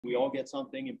We all get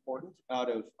something important out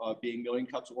of being Million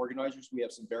Cups organizers. We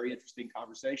have some very interesting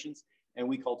conversations, and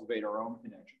we cultivate our own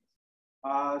connections.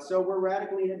 So we're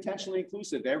radically and intentionally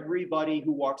inclusive. Everybody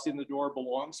who walks in the door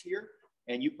belongs here,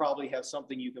 and you probably have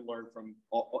something you can learn from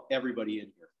everybody in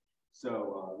here.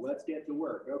 So let's get to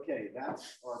work. Okay,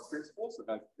 that's our principles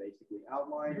that I've basically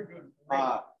outlined.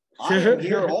 I am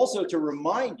here also to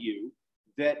remind you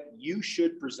that you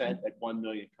should present at 1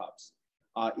 Million Cups.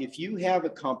 If you have a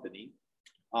company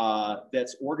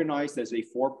that's organized as a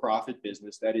for-profit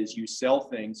business, that is, you sell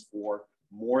things for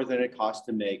more than it costs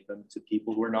to make them to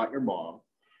people who are not your mom,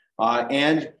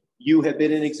 and you have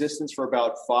been in existence for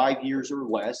about 5 years or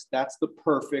less, that's the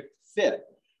perfect fit.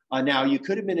 Now, you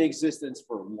could have been in existence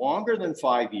for longer than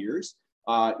 5 years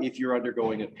if you're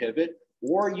undergoing a pivot,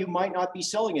 or you might not be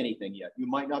selling anything yet. You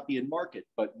might not be in market,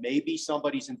 but maybe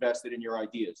somebody's invested in your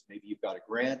ideas. Maybe you've got a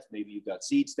grant, maybe you've got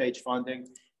seed stage funding.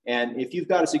 And if you've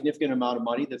got a significant amount of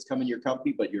money that's come in your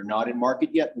company, but you're not in market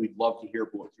yet, we'd love to hear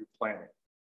what you're planning.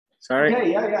 Sorry.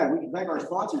 Okay, yeah. We can thank our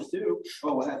sponsors too.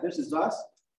 Oh, this is us.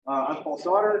 I'm Paul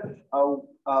Sauter.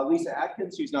 Lisa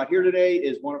Atkins, who's not here today,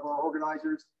 is one of our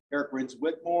organizers. Eric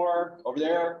Rins-Whitmore over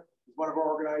there is one of our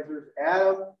organizers.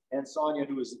 Adam and Sonia,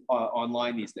 who is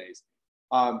online these days.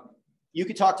 You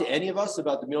can talk to any of us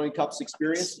about the Million Cups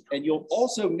experience, and you'll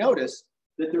also notice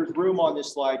that there's room on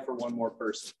this slide for one more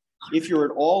person. If you're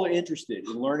at all interested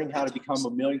in learning how to become a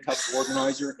Million Cups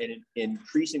organizer and in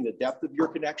increasing the depth of your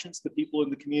connections to people in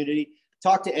the community,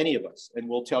 talk to any of us, and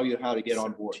we'll tell you how to get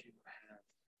on board.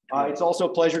 It's also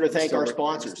a pleasure to thank our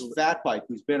sponsors, Fat Bike,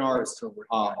 who's been our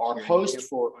host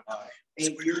for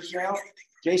 8 years now.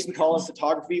 Jason Collins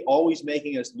Photography, always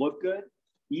making us look good,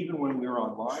 even when we're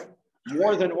online.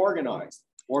 More Than Organized.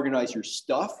 Organize your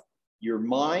stuff, your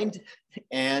mind,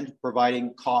 and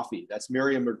providing coffee. That's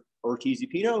Miriam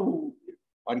Ortiz-Pino, who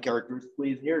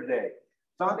uncharacteristically is here today.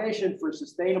 Foundation for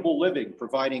Sustainable Living,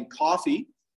 providing coffee.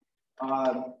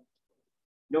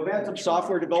 Novantum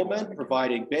Software Development,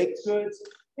 providing baked goods.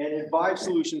 And Invive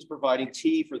Solutions, providing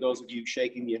tea for those of you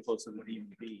shaking the influence of the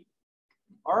DMV.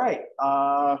 All right,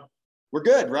 we're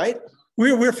good, right?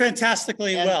 We're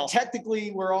fantastically and well. Technically,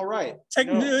 we're all right.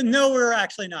 No, we're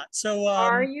actually not. So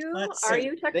are you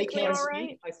technically all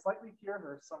right? I slightly hear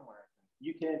her somewhere.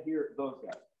 You can't hear those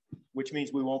guys, which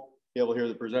means we won't be able to hear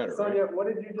the presenter. Sonia, right? what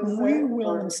did you just say? We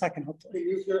will in a second, hopefully. Can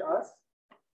you hear us?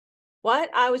 What?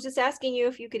 I was just asking you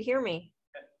if you could hear me.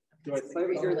 Do I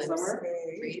slightly hear it somewhere?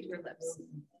 Read your lips.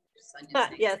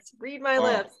 Yes, read my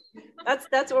lips.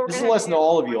 That's what we're This is gonna a lesson to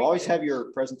all of you. Always have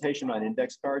your presentation on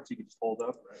index cards you can just hold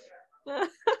up. Well,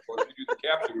 if you do the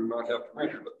caption, you might have to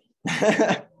read your lips.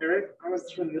 Eric, I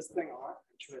was turning this thing on.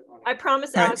 I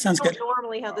promise All right, Alex, sounds I don't good.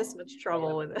 normally have this much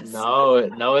trouble with this.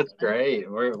 No, it's great.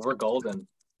 We're golden.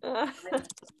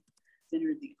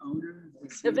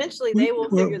 Eventually they will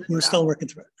figure this out. We're still working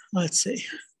through it. Let's see.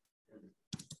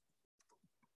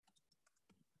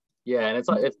 Yeah, and it's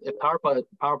like if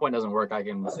PowerPoint doesn't work, I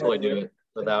can totally do it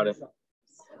without it.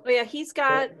 Oh yeah, he's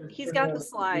got the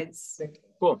slides.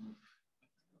 Cool.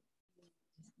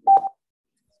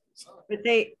 But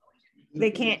they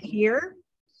can't hear?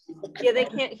 Yeah, they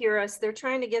can't hear us. They're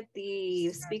trying to get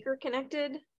the speaker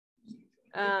connected.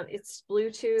 It's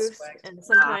Bluetooth, and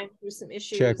sometimes there's some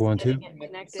issues. Check 1 2.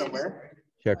 Connected.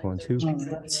 Check 1 2.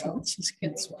 Let's just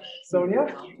get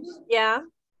Sonia? Yeah.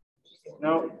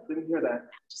 No, didn't hear that.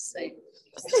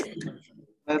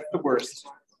 That's the worst.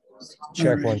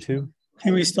 Check 1 2.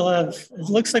 And we still have, it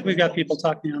looks like we've got people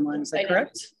talking online. Is that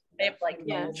correct? They have like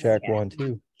Check 1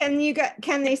 2.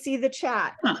 Can they see the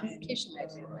chat? Huh.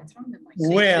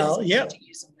 Well, yep.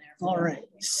 All right.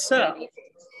 So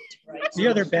the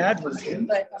other bad version.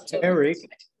 Eric,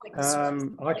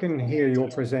 I can hear your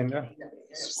presenter.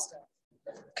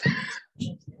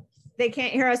 They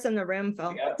can't hear us in the room,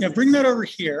 Phil. Yeah, bring that over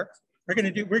here. We're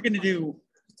gonna do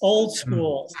old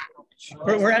school.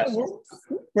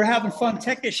 We're having fun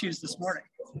tech issues this morning.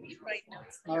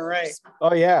 All right.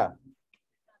 Oh yeah.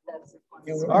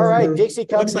 All right, Dixie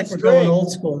comes. Looks like we're going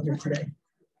old school here today.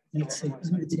 Let's see. I'm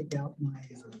going to take out my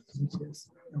Bluetooth.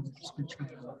 I'm just going to turn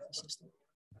it off the system.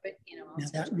 Now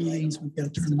that means we've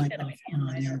got to turn the mic off on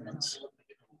the other ones.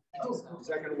 Is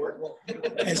that going to work?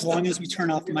 As long as we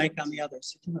turn off the mic on the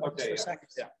others. Okay. For a second.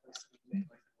 Yeah.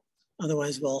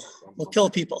 Otherwise, we'll kill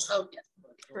people. Oh,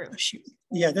 shoot.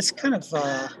 Yeah, this kind of.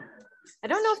 I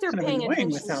don't know if they're paying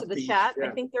attention to the chat. Yeah.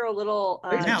 I think they're a little.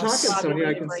 Talking, Sonia.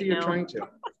 I can see you trying to.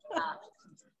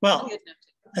 Well,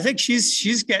 I think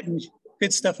she's getting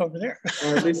good stuff over there.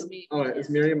 Or at least, is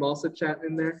Miriam also chatting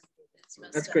in there?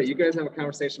 That's great. You guys have a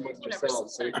conversation with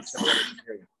yourselves, so you can tell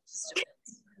hear you.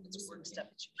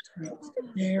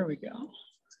 There we go.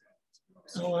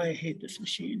 Oh, I hate this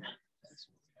machine.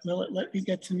 Will it let me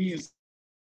get to mute?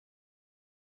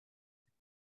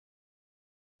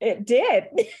 It did.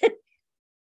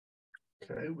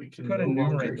 Okay, we can Could no longer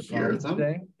enumerate the hear problems them.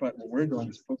 today, but we're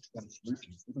going to focus on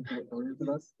solutions. Isn't that what we're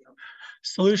doing?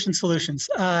 Solutions.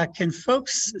 Can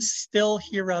folks still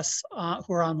hear us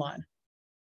who are online?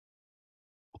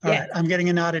 All right, I'm getting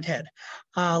a nodded head.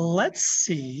 Let's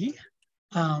see.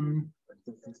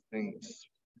 These things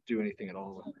do anything at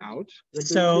all without.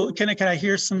 So can I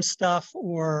hear some stuff,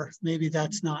 or maybe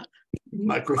that's not?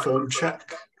 Microphone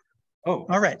check. Oh,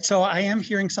 All right, so I am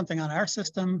hearing something on our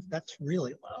system that's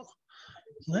really low.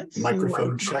 Let's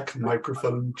Microphone check,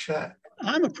 microphone check.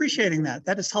 I'm appreciating that.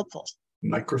 That is helpful.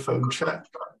 Microphone check.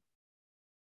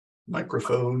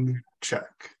 Microphone check.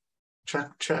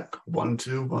 Check. 1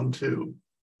 2 1 2.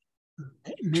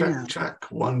 Man.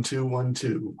 Check. 1 2 1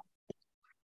 2.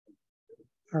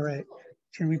 All right.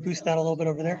 Can we boost that a little bit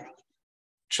over there?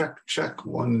 Check.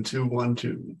 1 2 1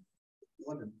 2.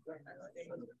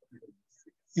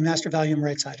 The master volume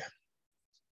right side.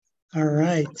 All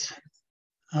right.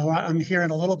 I'm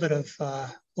hearing a little bit of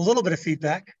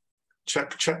feedback.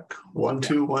 Check. 1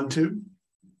 2 1 2.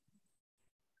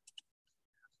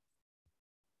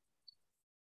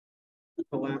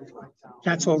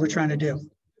 That's what we're trying to do.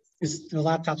 Is the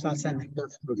laptop's not sending?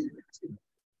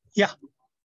 Yeah.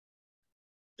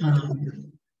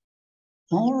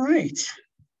 All right.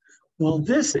 Well,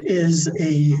 this is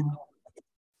a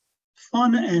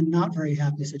fun and not very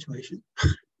happy situation.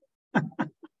 Let's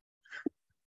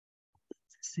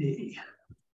see.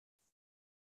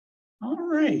 All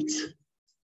right.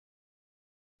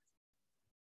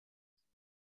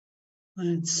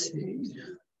 Let's see.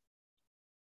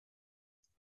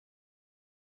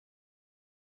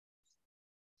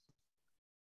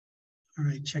 All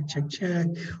right, check.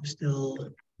 We're still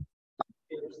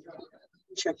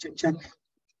check.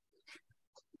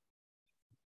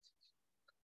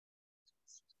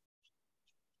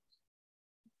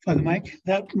 For the mic,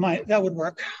 that would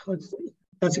work.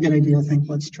 That's a good idea. I think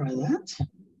let's try that.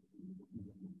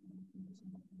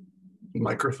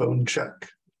 Microphone check.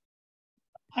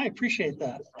 I appreciate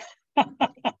that.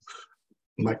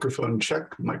 Microphone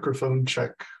check. Microphone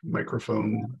check.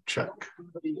 Microphone check.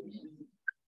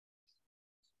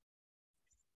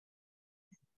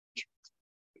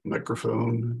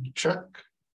 Microphone check.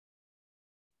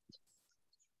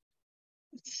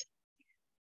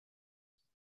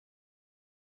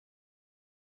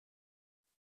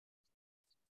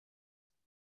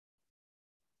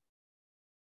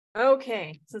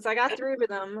 Okay, since I got through to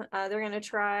them, they're going to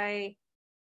try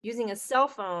using a cell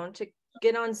phone to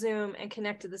get on Zoom and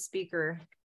connect to the speaker.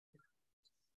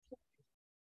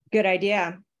 Good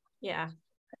idea. Yeah.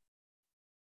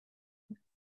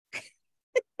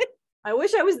 I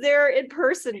wish I was there in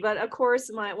person, but of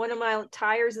course one of my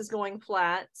tires is going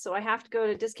flat, so I have to go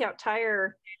to Discount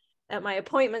Tire at my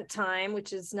appointment time,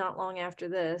 which is not long after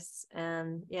this.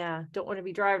 And yeah, don't want to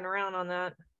be driving around on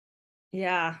that.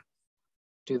 Yeah.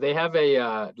 Do they have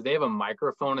a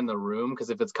microphone in the room? Because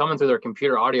if it's coming through their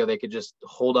computer audio, they could just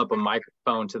hold up a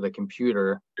microphone to the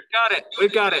computer.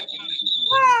 We've got it.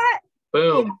 What?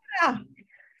 Boom. Yeah.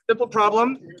 Simple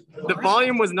problem. The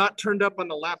volume was not turned up on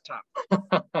the laptop.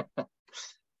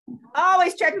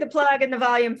 Always check the plug and the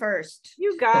volume first.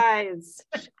 You guys.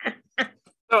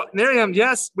 So Miriam,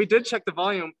 yes, we did check the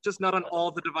volume, just not on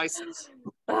all the devices.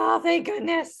 Oh, thank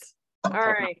goodness. All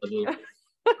right.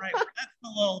 Right, that's a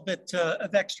little bit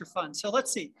of extra fun. So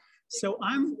let's see. So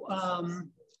I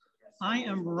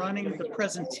am running the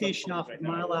presentation off of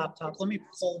my laptop. Let me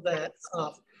pull that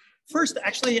up. First,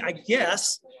 actually, I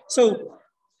guess,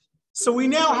 so we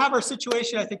now have our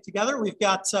situation, I think, together. We've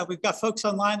got folks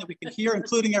online that we can hear,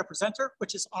 including our presenter,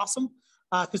 which is awesome,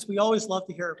 because we always love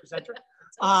to hear our presenter.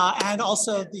 And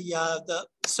also the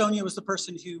Sonia was the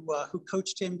person who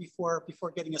coached him before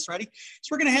getting us ready.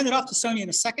 So we're going to hand it off to Sonia in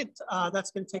a second.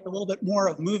 That's going to take a little bit more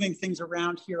of moving things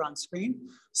around here on screen.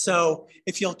 So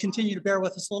if you'll continue to bear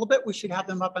with us a little bit, we should have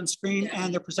them up on screen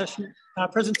and their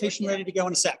presentation ready to go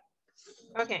in a sec.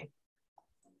 Okay.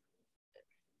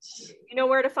 You know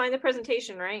where to find the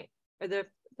presentation, right? Or the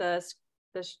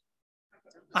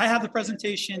I have the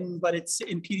presentation, but it's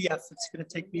in PDF. It's going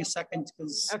to take me a second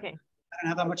because okay. I don't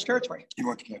have that much territory.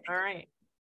 All right.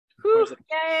 Whew,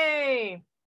 yay.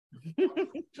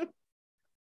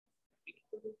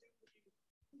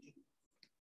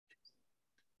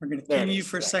 We're going to continue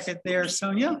for a second there,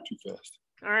 Sonia.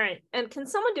 All right. And can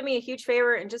someone do me a huge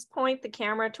favor and just point the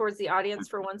camera towards the audience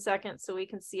for 1 second so we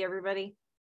can see everybody?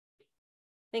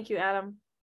 Thank you, Adam.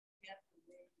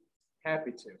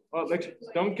 Happy to. Well,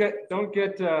 don't get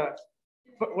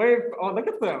Wave. Oh, look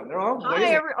at them. They're all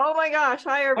Hi, oh my gosh.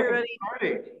 Hi, everybody.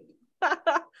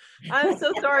 I'm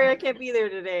so sorry I can't be there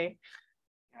today.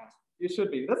 Yeah, you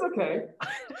should be. That's okay.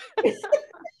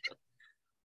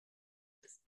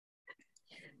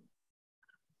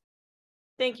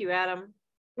 Thank you, Adam.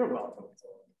 You're welcome.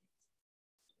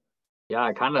 Yeah,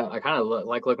 I kind of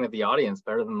like looking at the audience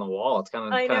better than the wall. It's kind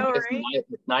of right?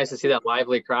 It's nice to see that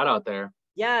lively crowd out there.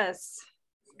 Yes.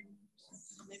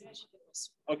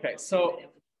 Okay, so,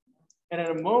 and in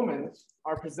a moment,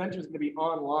 our presenter is going to be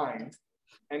online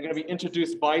and going to be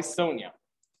introduced by Sonia.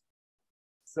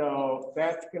 So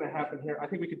that's going to happen here. I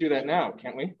think we could do that now,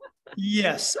 can't we?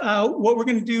 Yes. What we're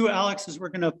going to do, Alex, is we're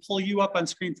going to pull you up on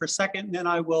screen for a second, and then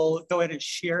I will go ahead and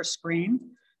share screen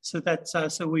so that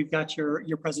so we've got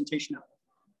your presentation up.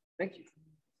 Thank you.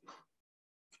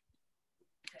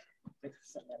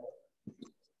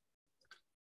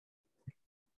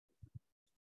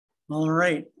 All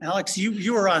right, Alex,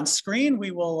 you are on screen.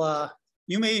 We will.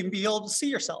 You may even be able to see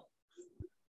yourself.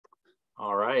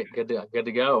 All right, good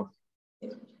to go.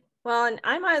 Well, and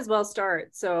I might as well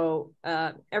start. So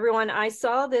everyone, I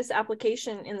saw this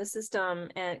application in the system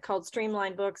and called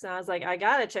Streamline Books, and I was like, I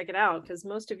gotta check it out because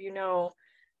most of you know,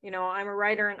 I'm a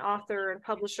writer and author and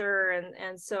publisher,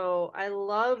 and so I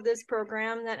love this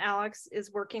program that Alex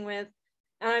is working with.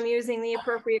 And I'm using the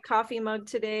appropriate coffee mug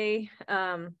today.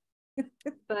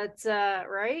 But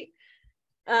right,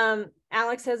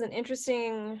 Alex has an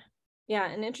interesting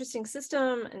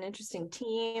system, an interesting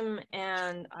team,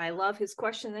 and I love his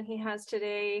question that he has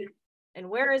today. And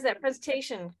where is that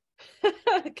presentation?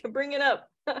 I can bring it up.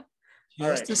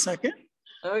 Just a second.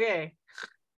 Okay.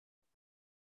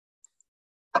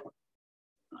 All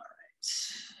right.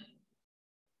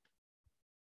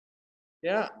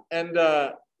 Yeah, and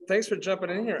thanks for jumping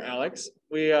in here, Alex.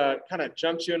 We kind of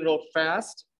jumped you in real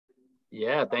fast.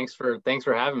 Yeah, thanks for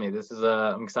having me. This is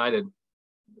I'm excited.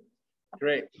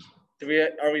 Great.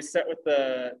 Are we set with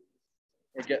we're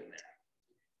getting there.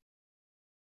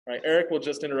 All right, Eric will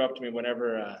just interrupt me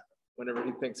whenever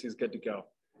he thinks he's good to go.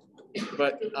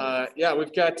 But yeah,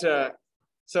 we've got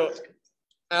so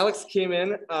Alex came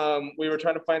in. We were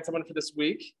trying to find someone for this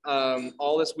week,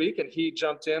 all this week, and he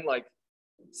jumped in like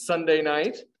Sunday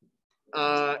night.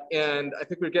 And I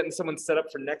think we're getting someone set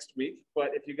up for next week. But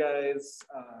if you guys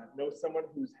know someone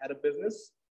who's had a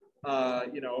business,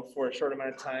 for a short amount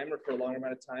of time or for a long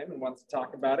amount of time and wants to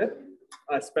talk about it,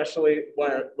 especially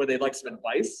where they'd like some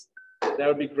advice, that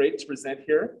would be great to present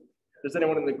here. If there's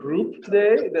anyone in the group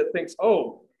today that thinks,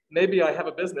 oh, maybe I have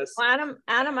a business. Well,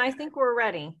 Adam, I think we're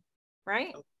ready,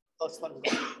 right?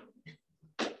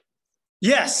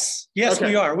 Yes,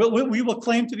 okay. We are. We will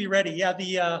claim to be ready. Yeah,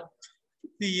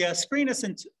 the screen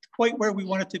isn't quite where we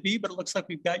want it to be, but it looks like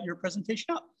we've got your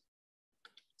presentation up.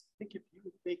 I think if you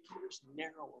would make yours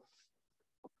narrower,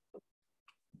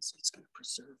 so it's going to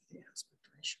preserve the aspect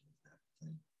ratio of that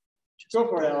thing. Go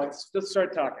for it, Alex. Just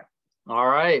start talking. All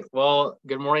right. Well,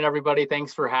 good morning, everybody.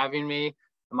 Thanks for having me.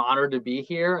 I'm honored to be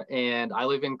here, and I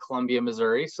live in Columbia,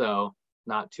 Missouri, so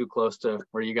not too close to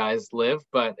where you guys live,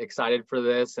 but excited for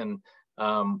this. And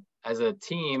as a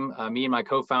team, me and my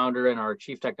co-founder and our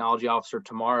chief technology officer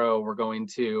tomorrow, we're going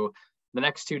to, the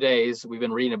next 2 days, we've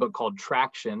been reading a book called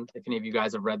Traction, if any of you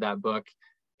guys have read that book,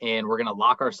 and we're going to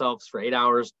lock ourselves for 8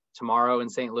 hours tomorrow in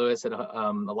St. Louis at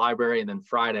the library, and then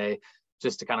Friday,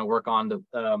 just to kind of work on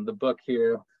the book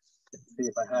here. Let's see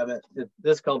if I have it.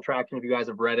 This is called Traction, if you guys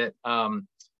have read it, and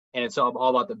it's all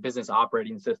about the business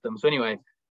operating system. So anyway,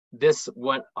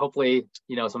 hopefully,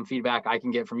 some feedback I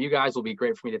can get from you guys will be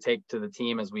great for me to take to the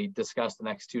team as we discuss the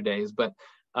next 2 days. But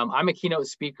I'm a keynote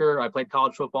speaker. I played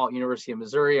college football at University of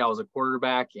Missouri. I was a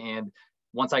quarterback. And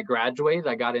once I graduated,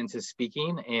 I got into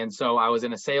speaking. And so I was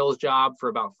in a sales job for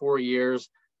about 4 years.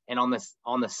 And on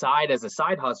the side, as a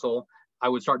side hustle, I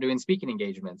would start doing speaking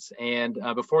engagements. And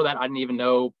before that, I didn't even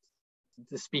know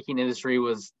the speaking industry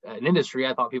was an industry.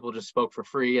 I thought people just spoke for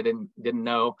free. I didn't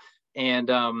know. And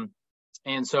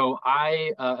so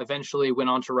I eventually went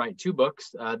on to write 2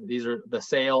 books. These are The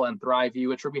Sale and Thrive You,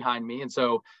 which are behind me. And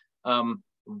so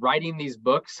writing these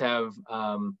books have,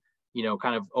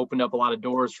 kind of opened up a lot of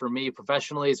doors for me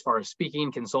professionally as far as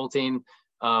speaking, consulting,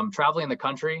 traveling the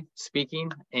country,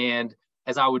 speaking. And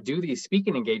as I would do these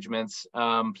speaking engagements,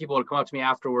 people would come up to me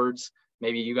afterwards.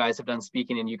 Maybe you guys have done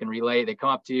speaking and you can relay. They come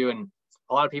up to you and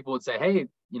a lot of people would say, hey,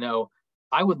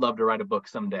 I would love to write a book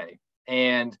someday.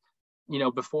 And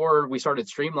before we started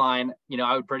Streamline,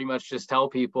 I would pretty much just tell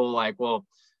people like, well,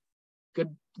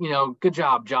 good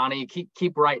job, Johnny.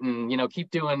 Keep writing, keep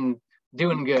doing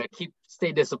good.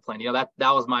 Stay disciplined. That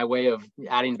was my way of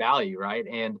adding value, right?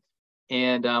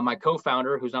 And my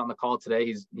co-founder, who's not on the call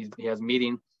today, he has a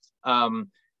meeting.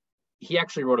 He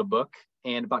actually wrote a book.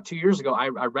 And about 2 years ago, I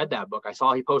read that book. I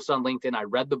saw he posted on LinkedIn. I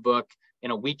read the book in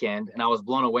a weekend, and I was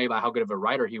blown away by how good of a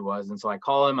writer he was. And so I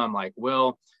call him. I'm like,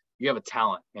 Will, you have a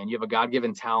talent, man. You have a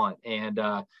God-given talent. And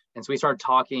so we started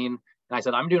talking, and I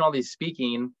said, I'm doing all these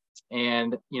speaking,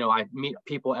 and I meet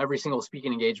people every single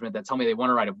speaking engagement that tell me they want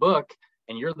to write a book,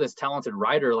 and you're this talented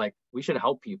writer. Like, we should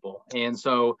help people. And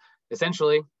so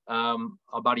essentially,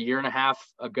 about a year and a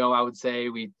half ago, I would say,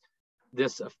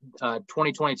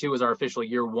 2022 was our official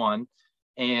year one.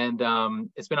 And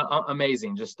it's been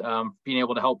amazing, just being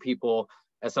able to help people,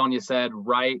 as Sonia said,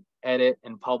 write, edit,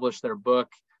 and publish their book,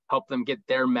 help them get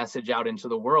their message out into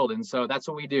the world. And so that's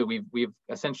what we do. We've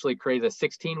essentially created a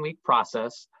 16-week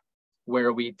process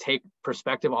where we take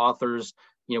prospective authors,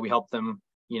 we help them,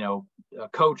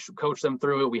 coach them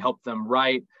through it. We help them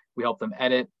write, we help them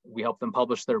edit, we help them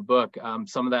publish their book.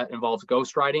 Some of that involves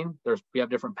ghostwriting. We have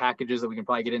different packages that we can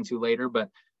probably get into later, but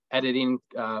editing,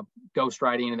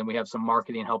 ghostwriting, and then we have some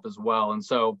marketing help as well. And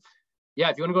so, yeah,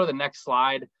 if you want to go to the next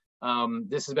slide,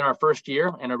 this has been our first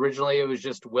year, and originally it was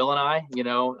just Will and I,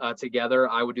 together.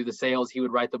 I would do the sales, he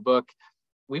would write the book.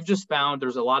 We've just found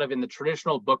there's a lot of, in the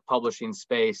traditional book publishing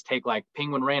space, take like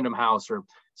Penguin Random House or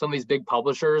some of these big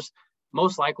publishers,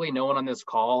 most likely no one on this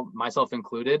call, myself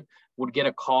included, would get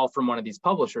a call from one of these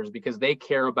publishers because they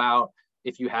care about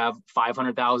if you have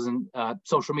 500,000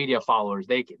 social media followers.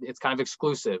 It's kind of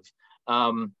exclusive.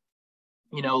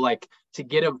 Like to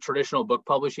get a traditional book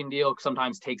publishing deal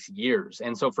sometimes takes years.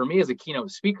 And so for me as a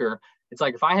keynote speaker, it's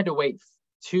like if I had to wait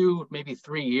 2, maybe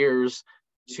 3 years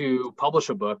to publish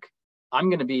a book, I'm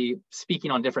going to be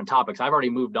speaking on different topics. I've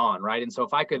already moved on, right? And so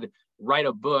if I could write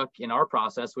a book in our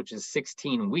process, which is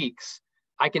 16 weeks,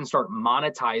 I can start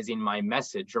monetizing my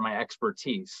message or my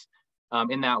expertise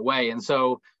in that way. And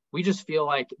so we just feel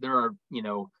like there are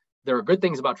good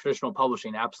things about traditional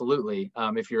publishing, absolutely.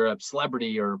 If you're a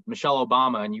celebrity or Michelle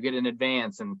Obama and you get an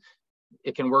advance, and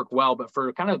it can work well. But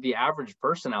for kind of the average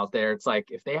person out there, it's like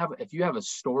if you have a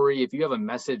story, if you have a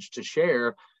message to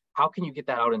share, how can you get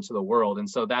that out into the world? And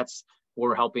so that's what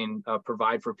we're helping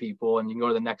provide for people. And you can go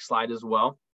to the next slide as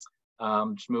well.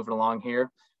 Just moving along here.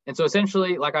 And so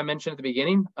essentially, like I mentioned at the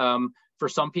beginning, for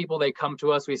some people, they come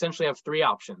to us. We essentially have 3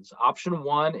 options. Option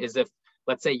 1 is if,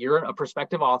 let's say you're a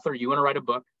prospective author, you want to write a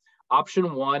book.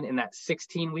 Option 1 in that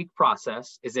 16-week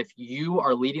process is if you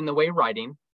are leading the way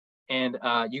writing, and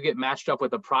you get matched up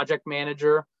with a project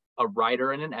manager, a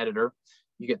writer, and an editor.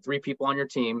 You get 3 people on your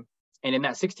team. And in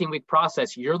that 16-week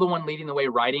process, you're the one leading the way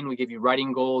writing. We give you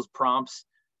writing goals, prompts,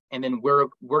 and then we're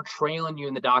trailing you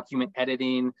in the document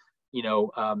editing,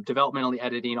 developmentally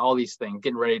editing, all these things,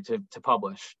 getting ready to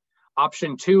publish.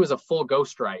 Option 2 is a full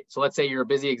ghostwrite. So let's say you're a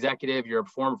busy executive, you're a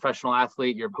former professional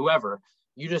athlete, you're whoever.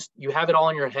 You have it all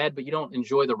in your head, but you don't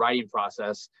enjoy the writing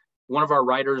process. One of our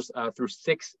writers, through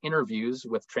 6 interviews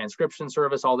with transcription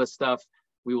service, all this stuff,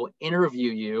 we will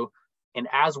interview you. And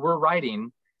as we're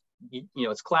writing,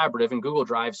 it's collaborative in Google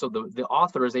Drive. So the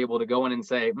author is able to go in and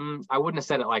say, I wouldn't have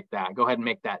said it like that. Go ahead and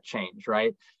make that change,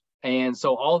 right? And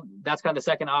so that's kind of the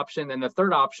second option. And the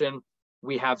third option,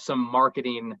 we have some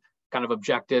marketing kind of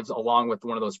objectives along with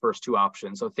one of those first 2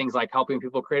 options. So things like helping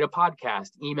people create a podcast,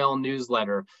 email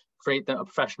newsletter, create a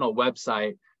professional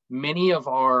website. Many of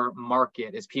our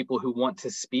market is people who want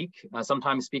to speak,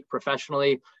 sometimes speak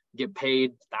professionally, get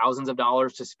paid thousands of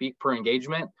dollars to speak per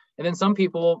engagement. And then some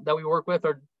people that we work with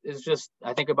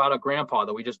I think about a grandpa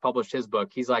that we just published his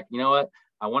book. He's like, you know what?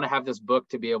 I want to have this book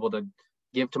to be able to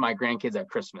give to my grandkids at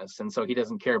Christmas. And so he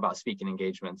doesn't care about speaking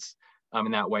engagements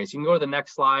in that way. So you can go to the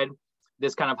next slide.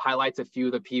 This kind of highlights a few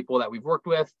of the people that we've worked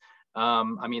with.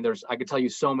 I could tell you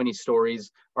so many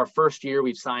stories. Our first year,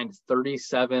 we've signed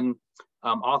 37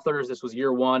 authors. This was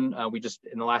year 1. We just,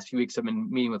 in the last few weeks, have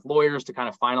been meeting with lawyers to kind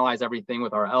of finalize everything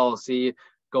with our LLC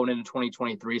going into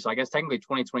 2023. So I guess technically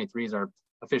 2023 is our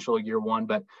official year 1,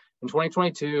 but in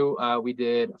 2022, we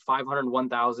did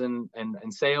 501,000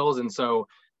 in sales. And so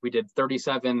we did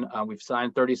 37, we've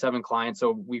signed 37 clients.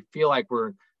 So we feel like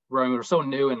we're so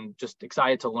new and just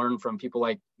excited to learn from people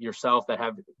like yourself that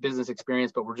have business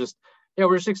experience, but we're just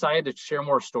excited to share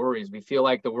more stories. We feel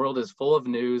like the world is full of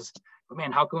news, but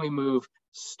man, how can we move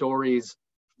stories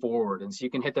forward? And so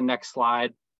you can hit the next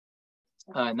slide.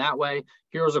 In that way,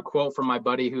 here was a quote from my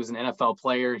buddy who's an NFL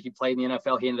player. He played in the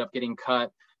NFL, he ended up getting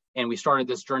cut. And we started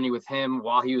this journey with him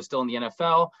while he was still in the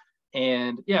NFL.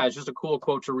 And yeah, it's just a cool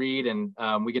quote to read. And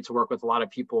we get to work with a lot of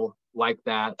people like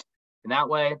that in that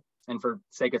way. And for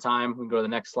sake of time, we can go to the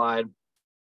next slide.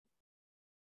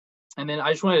 And then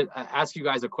I just want to ask you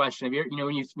guys a question.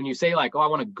 If when you say like, oh, I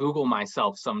want to Google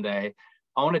myself someday,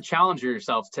 I want to challenge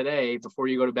yourself today before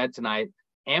you go to bed tonight,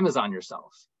 Amazon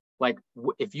yourself. Like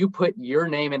if you put your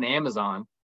name in Amazon,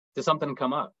 does something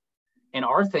come up? And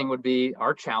our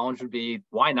challenge would be,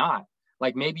 why not?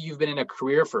 Like maybe you've been in a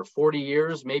career for 40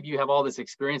 years. Maybe you have all this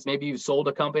experience. Maybe you've sold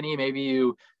a company. Maybe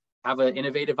you have an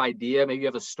innovative idea. Maybe you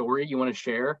have a story you want to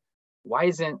share. Why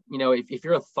isn't, if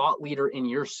you're a thought leader in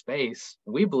your space,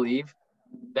 we believe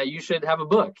that you should have a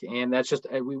book. And that's just,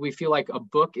 we feel like a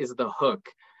book is the hook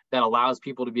that allows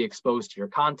people to be exposed to your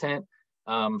content.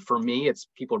 For me, it's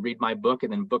people read my book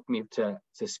and then book me to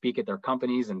speak at their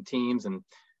companies and teams. And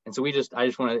so I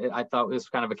thought it was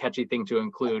kind of a catchy thing to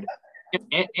include.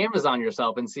 Amazon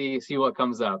yourself and see what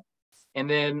comes up. And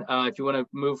then if you want to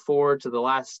move forward to the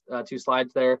last 2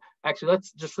 slides there, actually,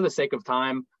 let's just for the sake of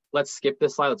time, let's skip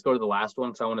this slide. Let's go to the last one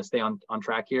because I want to stay on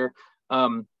track here.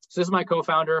 So this is my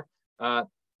co-founder.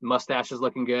 Mustache is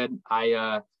looking good.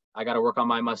 I got to work on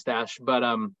my mustache, but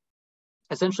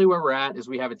essentially where we're at is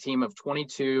we have a team of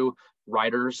 22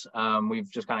 writers.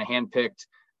 We've just kind of handpicked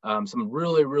some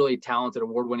really, really talented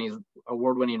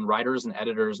award-winning writers and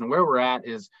editors. And where we're at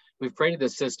is we've created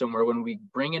this system where when we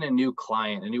bring in a new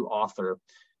client, a new author,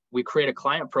 we create a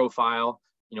client profile,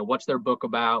 what's their book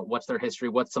about, what's their history,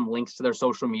 what's some links to their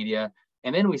social media.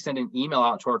 And then we send an email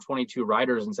out to our 22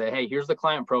 writers and say, hey, here's the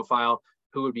client profile,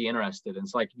 who would be interested? And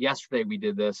it's like yesterday we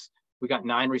did this. We got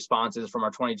 9 responses from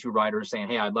our 22 writers saying,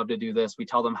 hey, I'd love to do this. We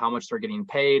tell them how much they're getting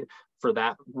paid for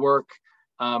that work.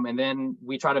 And then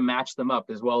we try to match them up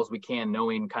as well as we can,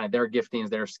 knowing kind of their giftings,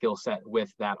 their skill set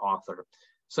with that author.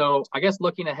 So I guess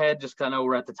looking ahead, just kind of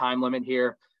we're at the time limit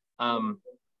here.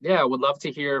 Yeah, would love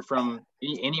to hear from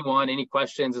anyone, any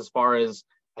questions as far as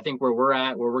I think where we're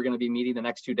at, where we're going to be meeting the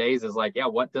next 2 days is like, yeah,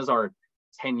 what does our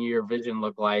 10-year vision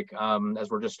look like as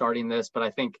we're just starting this? But I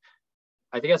think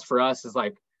that's for us is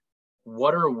like,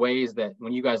 what are ways that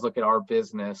when you guys look at our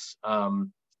business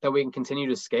that we can continue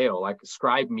to scale? Like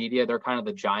Scribe Media, they're kind of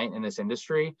the giant in this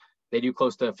industry. They do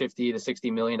close to $50 to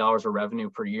 $60 million of revenue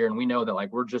per year. And we know that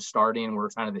like we're just starting, we're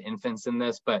kind of the infants in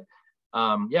this, but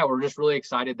yeah, we're just really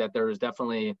excited that there's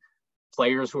definitely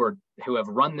players who have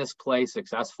run this play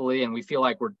successfully. And we feel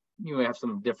like we have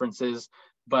some differences,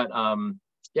 but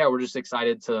yeah, we're just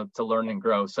excited to learn and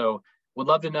grow. So would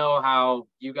love to know how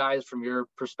you guys, from your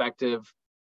perspective,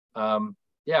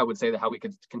 yeah, I would say that how we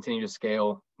could continue to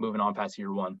scale moving on past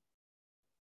year 1.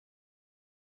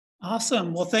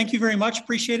 Awesome. Well, thank you very much.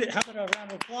 Appreciate it. How about a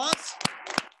round of applause?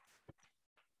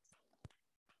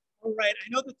 All right. I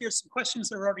know that there's some questions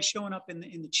that are already showing up in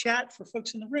the chat for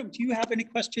folks in the room. Do you have any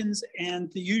questions?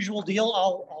 And the usual deal,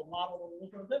 I'll model a little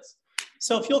bit of this.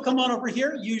 So if you'll come on over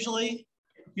here, usually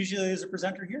there's a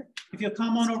presenter here. If you'll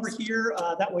come on over here,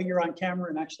 that way you're on camera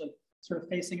and actually sort of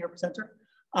facing our presenter.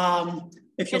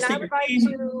 If you'll state your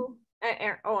name,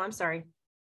 I'm sorry.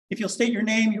 If you'll state your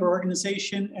name, your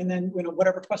organization, and then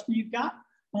whatever question you've got,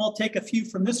 and we'll take a few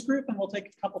from this group and we'll take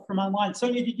a couple from online.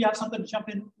 Sonia, did you have something to jump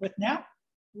in with now?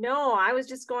 No, I was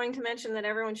just going to mention that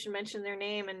everyone should mention their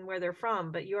name and where they're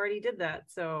from, but you already did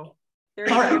that. So all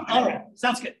right,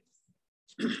 sounds good.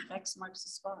 X marks the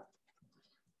spot.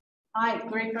 Hi,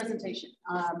 great presentation.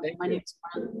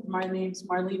 My name's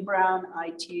Marlene Brown.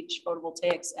 I teach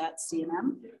photovoltaics at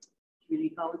CNM,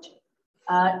 Community College.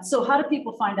 So how do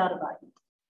people find out about you?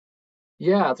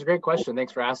 Yeah, that's a great question.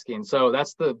 Thanks for asking. So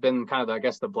that's been kind of, I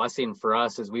guess, the blessing for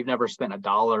us is we've never spent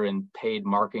 $1 in paid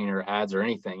marketing or ads or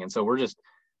anything. And so we're just,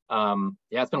 yeah,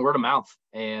 it's been word of mouth.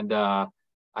 And I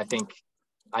think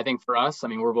for us, I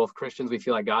mean, we're both Christians. We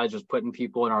feel like God is just putting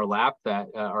people in our lap that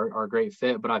are a great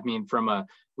fit. But I mean,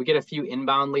 we get a few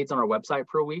inbound leads on our website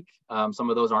per week.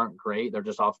 Some of those aren't great. They're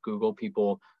just off Google.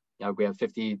 People, we have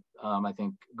 50, I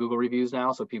think, Google reviews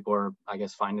now. So people are, I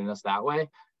guess, finding us that way.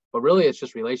 But really, it's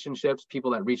just relationships,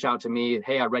 people that reach out to me.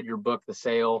 Hey, I read your book, The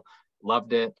Sale,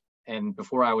 loved it. And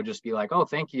before I would just be like, oh,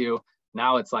 thank you.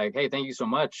 Now it's like, hey, thank you so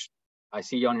much. I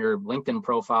see on your LinkedIn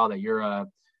profile that you're a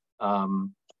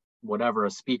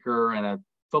speaker and a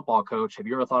football coach. Have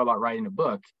you ever thought about writing a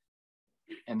book?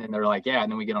 And then they're like, yeah. And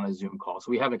then we get on a Zoom call.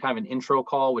 So we have a kind of an intro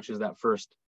call, which is that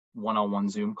first one-on-one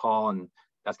Zoom call. And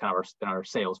that's kind of our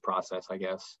sales process, I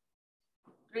guess.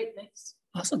 Great, thanks.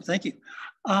 Awesome, thank you.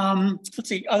 Let's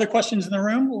see, other questions in the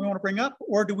room we want to bring up,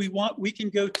 or we can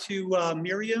go to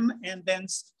Miriam and then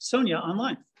Sonia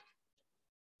online.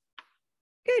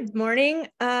 Good morning,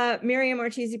 Miriam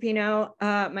Ortiz-Pino.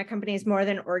 My company is More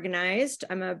Than Organized.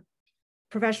 I'm a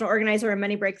professional organizer and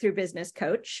money breakthrough business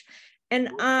coach.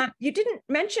 And you didn't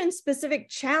mention specific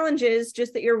challenges,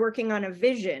 just that you're working on a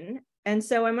vision. And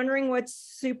so I'm wondering what's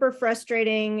super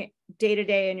frustrating day to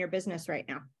day in your business right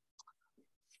now.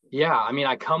 Yeah, I mean,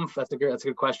 that's a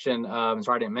good question. Sorry,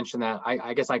 I didn't mention that.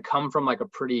 I guess I come from like a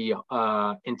pretty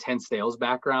intense sales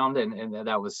background, and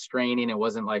that was straining. It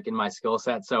wasn't like in my skill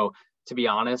set. So to be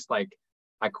honest, like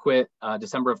I quit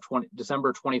December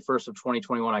 21st of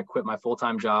 2021. I quit my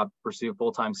full-time job, pursued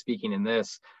full-time speaking in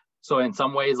this. So in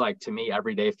some ways, like to me,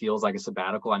 every day feels like a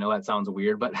sabbatical. I know that sounds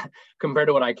weird, but compared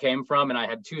to what I came from, and I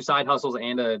had 2 side hustles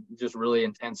and a just really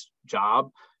intense job.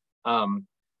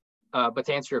 But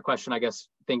to answer your question, I guess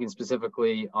thinking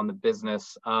specifically on the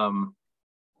business,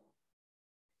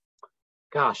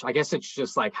 gosh, I guess it's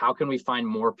just like, how can we find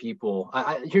more people?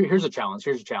 Here's a challenge.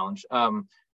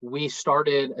 We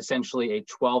started essentially a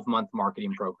 12-month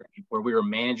marketing program where we were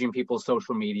managing people's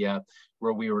social media,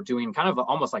 where we were doing kind of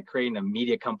almost like creating a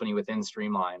media company within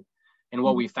Streamline. And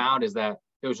what we found is that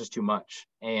it was just too much.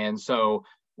 And so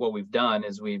what we've done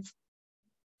is we've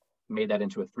made that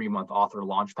into a 3-month author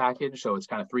launch package. So it's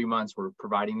kind of 3 months we're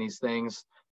providing these things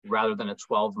rather than a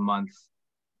 12-month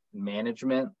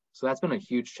management. So that's been a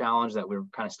huge challenge that we're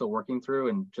kind of still working through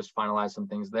and just finalize some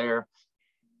things there.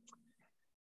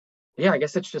 Yeah, I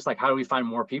guess it's just like, how do we find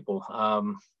more people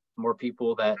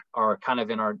that are kind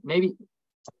of in our, maybe,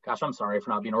 gosh, I'm sorry for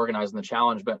not being organized in the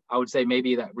challenge, but I would say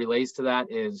maybe that relates to that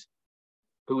is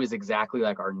who is exactly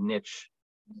like our niche,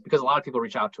 because a lot of people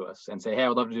reach out to us and say, hey, I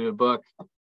would love to do a book.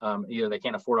 Either they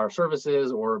can't afford our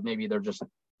services or maybe they're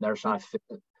not fit.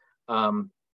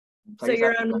 So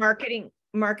you're on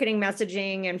marketing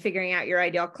messaging and figuring out your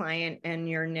ideal client and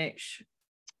your niche.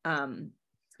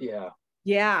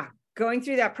 Yeah. Going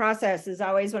through that process is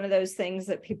always one of those things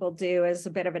that people do as a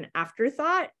bit of an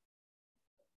afterthought.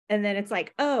 And then it's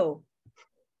like, oh,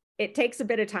 it takes a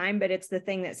bit of time, but it's the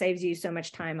thing that saves you so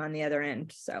much time on the other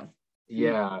end. So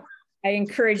yeah, I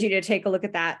encourage you to take a look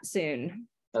at that soon.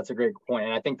 That's a great point.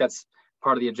 And I think that's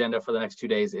part of the agenda for the next 2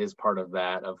 days is part of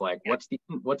that of like, what's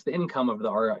the income of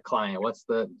our client?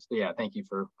 Thank you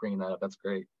for bringing that up. That's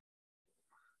great.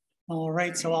 All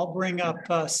right, so I'll bring up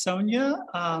Sonia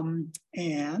and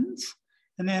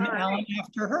then Alan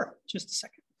after her. Just a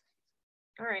second.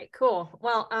 All right, cool.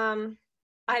 Well,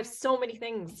 I have so many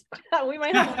things. We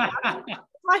might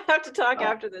have to talk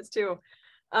after this too.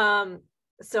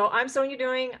 So I'm Sonia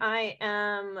Doing. I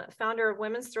am founder of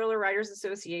Women's Thriller Writers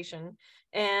Association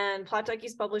and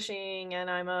Pawtuckee's Publishing, and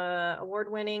I'm a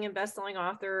award-winning and best-selling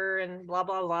author and blah,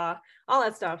 blah, blah, all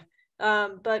that stuff.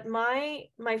 But my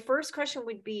first question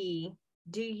would be,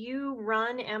 do you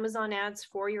run Amazon ads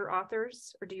for your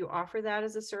authors, or do you offer that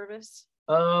as a service?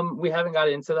 We haven't got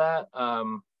into that.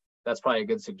 That's probably a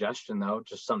good suggestion though,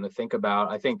 just something to think about.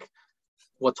 I think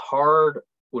what's hard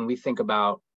when we think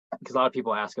about, because a lot of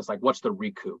people ask us like, what's the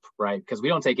recoup, right? Because we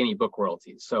don't take any book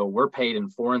royalties. So we're paid in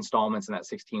 4 installments in that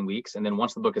 16 weeks. And then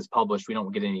once the book is published, we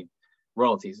don't get any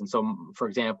royalties. And so, for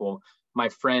example, my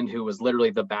friend who was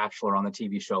literally the Bachelor on the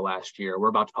TV show last year, we're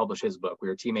about to publish his book. We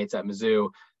were teammates at Mizzou.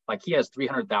 Like he has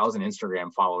 300,000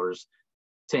 Instagram followers.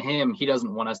 To him, he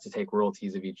doesn't want us to take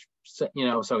royalties of each, so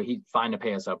he's fine to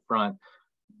pay us up front.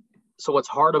 So what's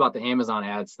hard about the Amazon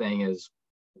ads thing is,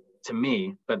 to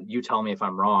me, but you tell me if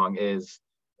I'm wrong, is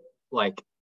like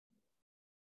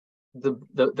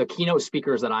the keynote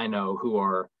speakers that I know who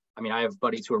are, I have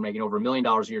buddies who are making over $1 million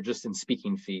a year just in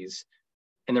speaking fees,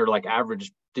 and they're like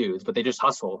average dudes, but they just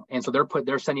hustle. And so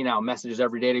they're sending out messages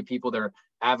every day to people. They're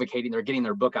advocating, they're getting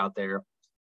their book out there.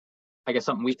 I guess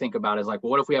something we think about is like, well,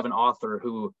 what if we have an author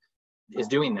who is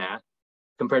doing that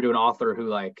compared to an author who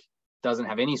like doesn't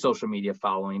have any social media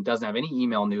following, doesn't have any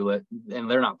email newslet, and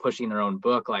they're not pushing their own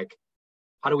book? Like,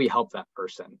 how do we help that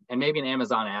person? And maybe an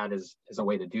Amazon ad is a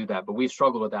way to do that, but we've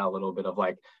struggled with that a little bit of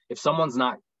like, if someone's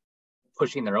not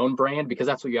pushing their own brand, because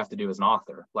that's what you have to do as an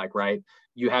author, like, right?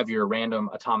 You have your random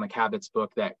Atomic Habits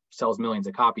book that sells millions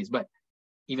of copies, but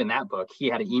even that book, he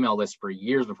had an email list for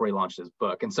years before he launched his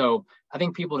book. And so I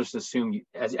think people just assume,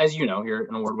 as you know, you're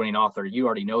an award-winning author, you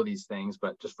already know these things,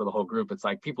 but just for the whole group, it's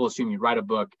like people assume you write a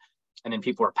book and then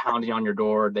people are pounding on your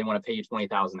door. They want to pay you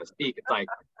 $20,000 to speak. It's like,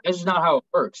 that's just not how it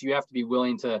works. You have to be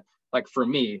willing to, like for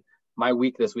me, my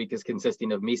week this week is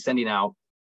consisting of me sending out,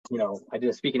 I did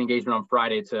a speaking engagement on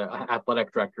Friday to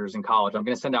athletic directors in college. I'm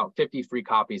going to send out 50 free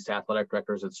copies to athletic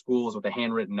directors at schools with a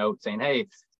handwritten note saying, hey,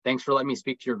 thanks for letting me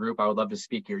speak to your group. I would love to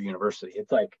speak at your university.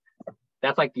 It's like,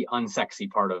 that's like the unsexy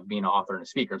part of being an author and a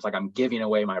speaker. It's like I'm giving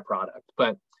away my product.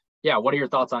 But yeah, what are your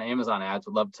thoughts on Amazon ads?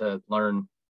 Would love to learn.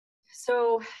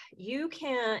 So you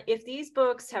can, if these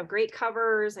books have great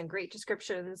covers and great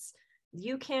descriptions,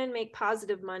 you can make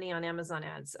positive money on Amazon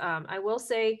ads. I will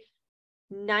say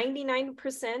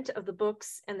 99% of the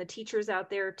books and the teachers out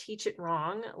there teach it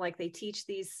wrong. Like they teach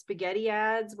these spaghetti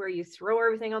ads where you throw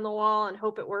everything on the wall and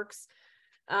hope it works.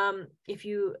 if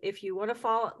you want to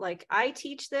follow, like I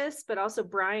teach this, but also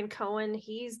Brian Cohen,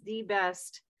 he's the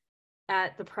best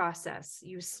at the process.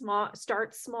 You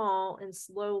start small and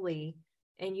slowly,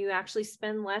 and you actually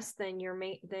spend less than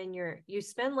you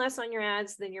spend less on your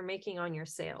ads than you're making on your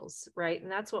sales, right?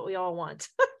 And that's what we all want.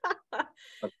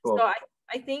 That's cool. So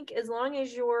I think as long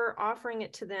as you're offering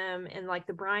it to them in like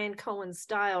the Brian Cohen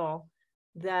style,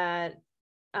 that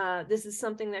this is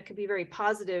something that could be very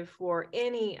positive for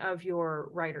any of your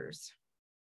writers.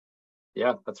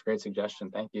 Yeah, that's a great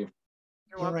suggestion. Thank you.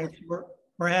 All right,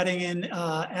 we're adding in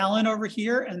Alan over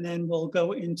here, and then we'll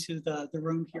go into the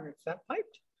room here at Fat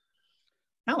Piped.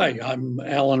 Hi, I'm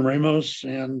Alan Ramos,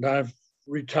 and I've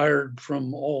retired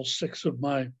from all 6 of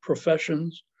my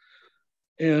professions.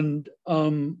 And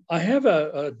I have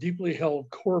a deeply held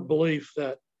core belief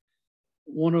that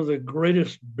one of the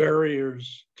greatest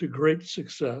barriers to great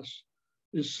success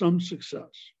is some success.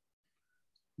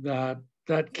 That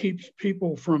keeps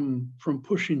people from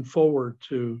pushing forward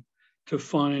to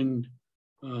find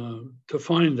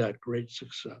that great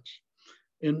success.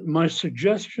 And my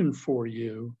suggestion for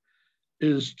you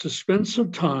is to spend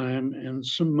some time and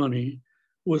some money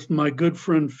with my good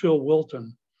friend Phil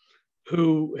Wilton,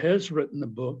 who has written a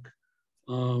book.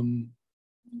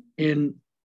 In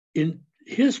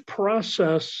his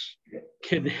process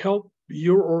can help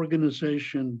your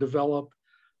organization develop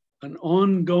an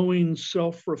ongoing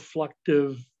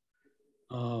self-reflective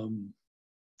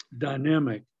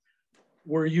dynamic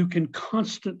where you can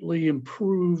constantly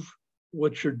improve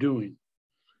what you're doing.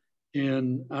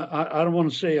 And I don't want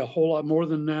to say a whole lot more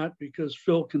than that because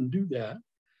Phil can do that.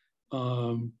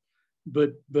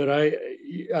 But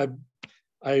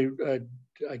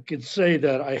I could say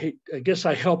that I guess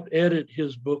I helped edit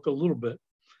his book a little bit.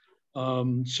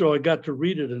 So I got to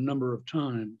read it a number of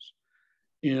times.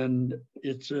 And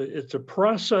it's a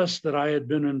process that I had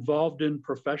been involved in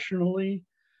professionally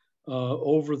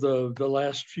over the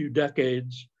last few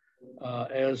decades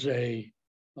as a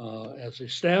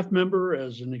staff member,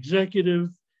 as an executive,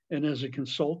 and as a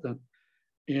consultant.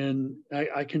 And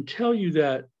I can tell you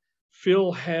that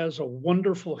Phil has a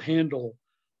wonderful handle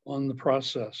on the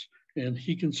process, and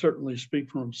he can certainly speak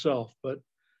for himself. But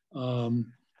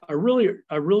I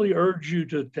really urge you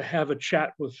to have a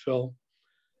chat with Phil,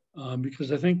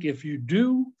 because I think if you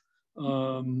do,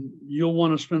 you'll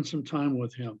want to spend some time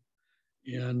with him.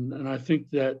 And I think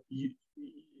that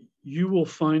you will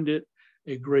find it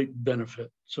a great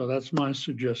benefit. So that's my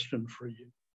suggestion for you.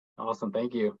 Awesome,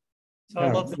 thank you. So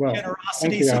I love the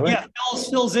generosity. So yeah,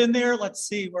 Phil's in there. Let's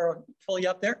see, we're fully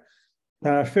up there.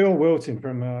 Phil Wilton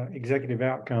from Executive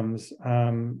Outcomes.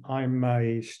 I'm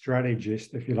a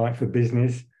strategist, if you like, for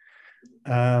business.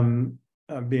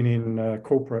 I've been in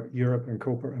corporate Europe and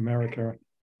corporate America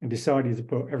and decided to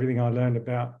put everything I learned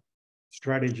about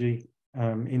strategy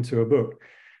into a book.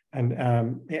 And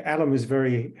Alan was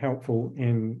very helpful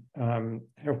in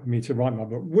helping me to write my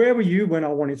book. Where were you when I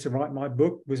wanted to write my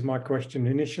book was my question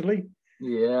initially.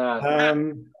 Yeah.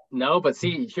 No, but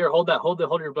see here, hold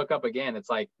your book up again. It's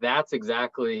like, that's that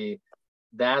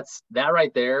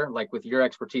right there, like with your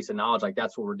expertise and knowledge, like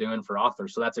that's what we're doing for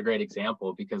authors. So that's a great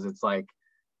example, because it's like,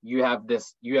 you have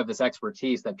this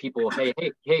expertise that people, hey,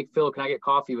 Phil, can I get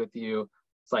coffee with you?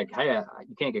 It's like, hey,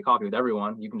 you can't get coffee with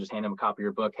everyone. You can just hand them a copy of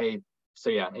your book. Hey, so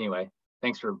yeah, anyway,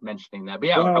 thanks for mentioning that. But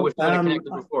yeah, well, I wish we had connected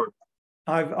before.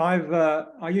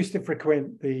 I used to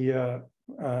frequent the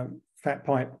Fat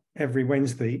Pipe every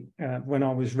Wednesday when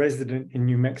I was resident in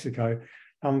New Mexico.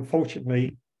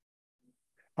 Unfortunately,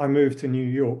 I moved to New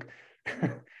York,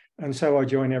 and so I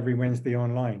join every Wednesday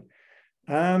online.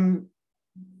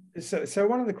 So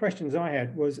one of the questions I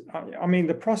had was, I mean,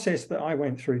 the process that I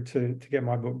went through to get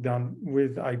my book done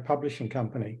with a publishing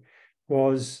company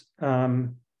was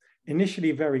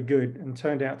initially very good and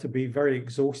turned out to be very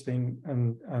exhausting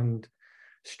and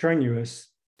strenuous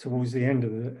towards the end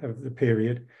of the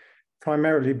period,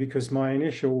 primarily because my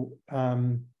initial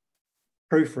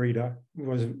proofreader,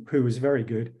 who was very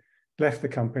good, left the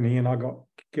company, and I got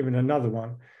given another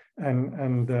one,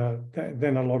 and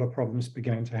then a lot of problems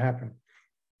began to happen.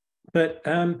 But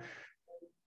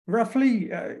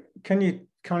roughly, can you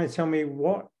kind of tell me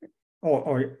what,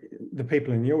 or the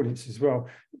people in the audience as well,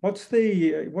 what's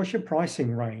your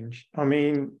pricing range? I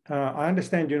mean, I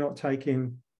understand you're not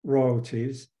taking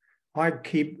royalties. I've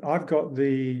got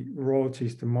the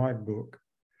royalties to my book,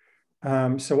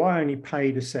 so I only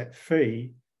paid a set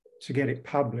fee to get it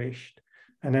published,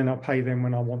 and then I pay them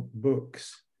when I want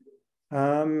books.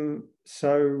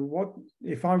 So what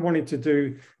if I wanted to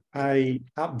do a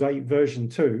update version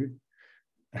 2?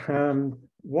 How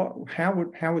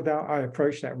would I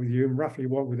approach that with you, and roughly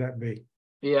what would that be?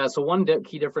 Yeah, so one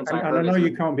key difference I heard. And I know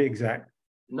you can't be exact.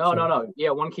 No.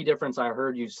 Yeah, one key difference I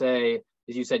heard you say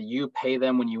is you said you pay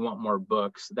them when you want more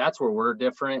books. That's where we're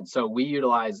different. So we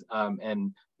utilize, and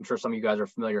I'm sure some of you guys are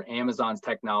familiar, Amazon's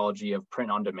technology of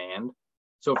print on demand.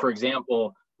 So for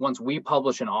example, once we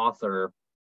publish an author,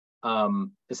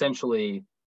 essentially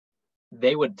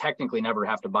they would technically never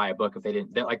have to buy a book if they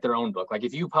didn't, like their own book. Like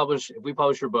if we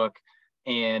publish your book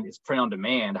and it's print on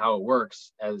demand, how it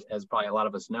works, as probably a lot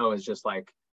of us know, is just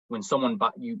like when someone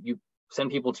you send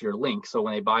people to your link. So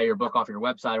when they buy your book off your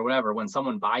website or whatever, when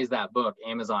someone buys that book,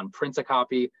 Amazon prints a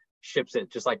copy, ships it,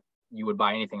 just like you would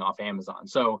buy anything off Amazon.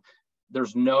 So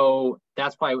there's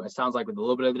that's probably, it sounds like with a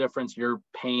little bit of the difference, you're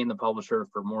paying the publisher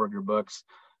for more of your books.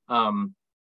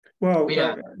 Well,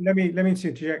 yeah. Let me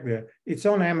interject there. It's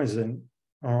on Amazon,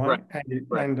 all right?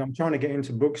 And I'm trying to get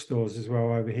into bookstores as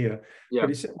well over here. Yeah.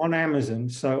 But it's on Amazon,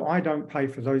 so I don't pay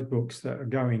for those books that are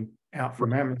going out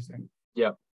from Amazon.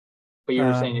 Yeah. But you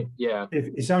were saying, yeah.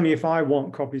 It's only if I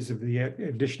want copies of the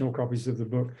additional copies of the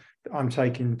book that I'm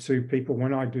taking to people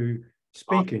when I do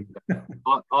speaking.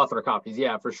 Author copies,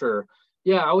 yeah, for sure.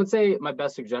 Yeah, I would say my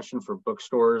best suggestion for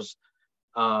bookstores,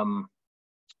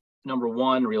 number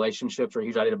one, relationships are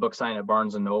huge. I did a book signing at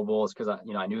Barnes & Noble because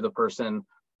I knew the person.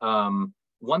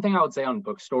 One thing I would say on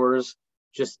bookstores,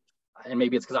 and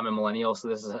maybe it's because I'm a millennial, so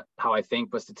this is how I think,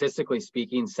 but statistically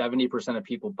speaking, 70% of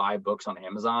people buy books on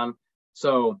Amazon.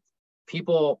 So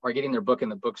people are getting their book in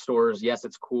the bookstores. Yes,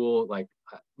 it's cool. Like,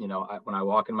 when I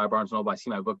walk in my Barnes & Noble, I see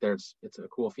my book there. It's a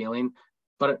cool feeling,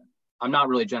 but I'm not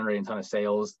really generating a ton of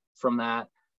sales from that.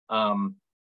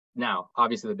 Now,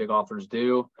 obviously the big authors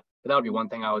do, but that would be one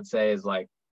thing I would say is like,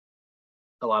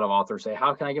 a lot of authors say,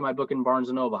 how can I get my book in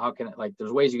Barnes & Noble? How can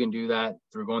there's ways you can do that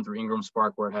through going through Ingram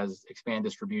Spark where it has expand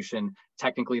distribution.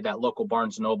 Technically that local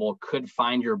Barnes & Noble could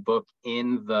find your book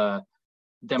in the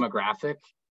demographic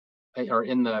or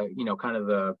in the, kind of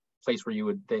the place where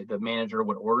the manager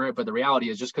would order it. But the reality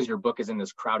is just because your book is in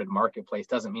this crowded marketplace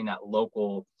doesn't mean that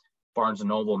local Barnes &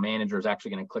 Noble manager is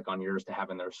actually going to click on yours to have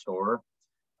in their store.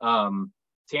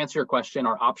 To answer your question,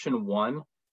 our option 1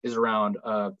 is around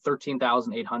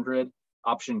 13,800.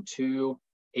 Option 2,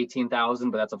 18,000,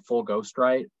 but that's a full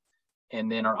ghostwrite.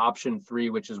 And then our option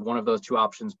 3, which is one of those 2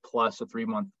 options plus a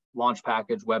 3-month launch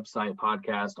package, website,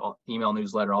 podcast, email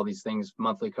newsletter, all these things,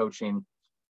 monthly coaching,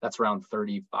 that's around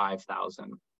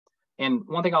 35,000. And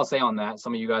one thing I'll say on that,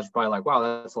 some of you guys are probably like,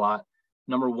 wow, that's a lot.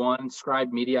 Number 1,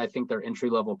 Scribe Media, I think their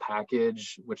entry-level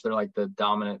package, which they're like the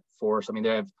dominant force. I mean,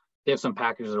 they have some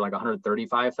packages that are like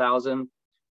 135,000.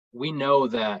 We know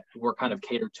that we're kind of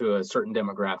catered to a certain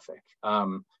demographic.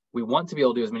 We want to be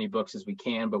able to do as many books as we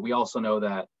can, but we also know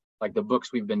that like the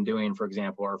books we've been doing, for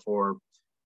example, are for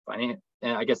finance.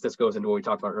 And I guess this goes into what we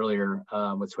talked about earlier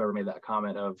with whoever made that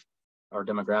comment of our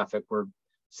demographic. We're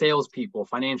salespeople,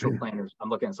 financial planners. I'm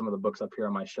looking at some of the books up here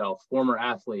on my shelf, former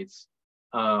athletes.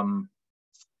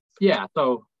 Yeah,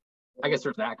 so I guess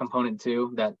there's that component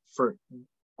too, that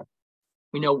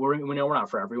we know we're not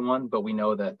for everyone, but we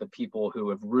know that the people who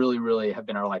have really have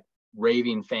been our like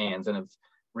raving fans and have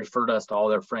referred us to all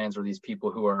their friends, or these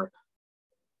people who are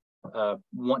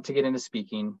want to get into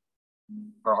speaking,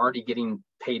 are already getting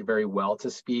paid very well to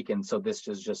speak. And so this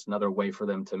is just another way for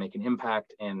them to make an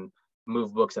impact and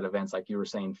move books at events like you were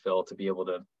saying, Phil, to be able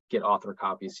to get author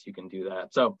copies. So you can do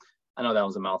that. So I know that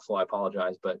was a mouthful. I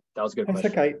apologize, but that was a good question.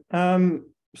 That's okay.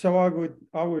 So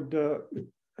I would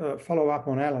follow up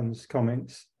on Alan's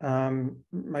comments.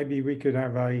 Maybe we could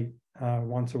have a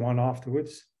one-to-one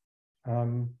afterwards.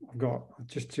 I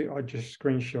just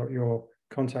screenshot your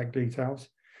contact details,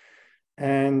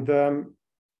 and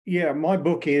my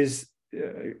book is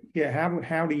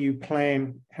how do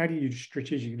you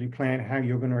strategically plan how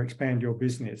you're going to expand your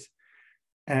business,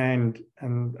 and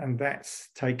that's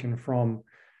taken from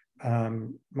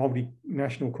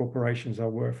multinational corporations I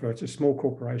work for, to small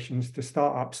corporations, to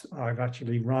startups I've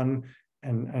actually run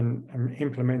and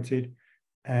implemented,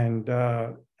 and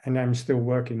I'm still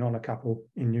working on a couple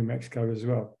in New Mexico as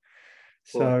well.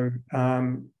 Cool. So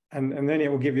and then it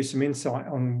will give you some insight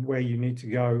on where you need to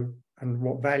go and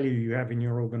what value you have in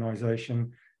your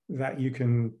organization that you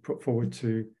can put forward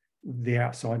to the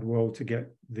outside world to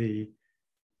get the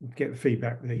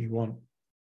feedback that you want.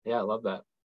 Yeah, I love that.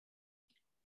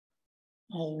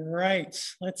 All right,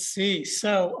 let's see.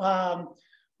 So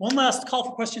one last call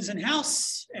for questions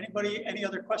in-house. Anybody, any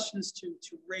other questions to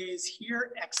raise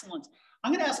here? Excellent.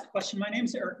 I'm going to ask a question. My name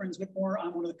is Eric Whitmore.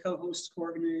 I'm one of the co-hosts,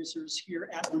 co-organizers here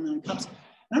at Million Cups.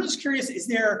 And I'm just curious, is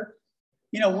there,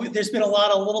 there's been a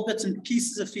lot of little bits and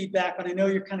pieces of feedback, but I know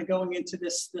you're kind of going into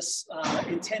this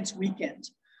intense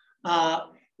weekend.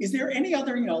 is there any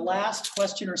other, last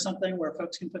question or something where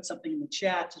folks can put something in the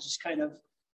chat to just kind of,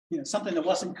 something that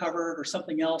wasn't covered or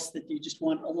something else that you just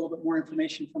want a little bit more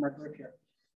information from our group here?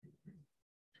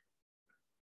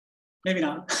 Maybe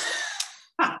not.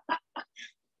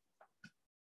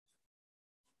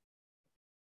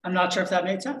 I'm not sure if that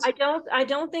made sense. I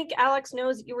don't think Alex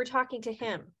knows you were talking to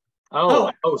him.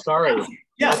 Oh, sorry.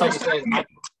 Yeah.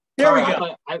 There we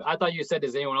go. I thought you said,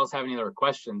 does anyone else have any other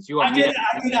questions? I did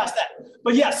ask that.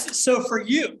 But yes, so for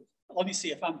you, let me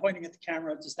see if I'm pointing at the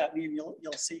camera, does that mean you'll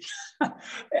see?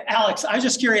 Alex, I was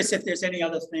just curious if there's any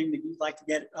other thing that you'd like to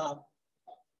get.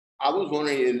 I was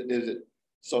wondering, is it,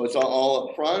 so it's all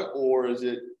up front, or is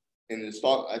it in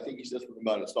install? I think you said something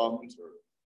about installments or.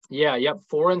 Yeah, yep.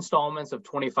 4 installments of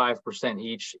 25%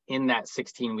 each in that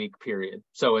 16-week period.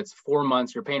 So it's 4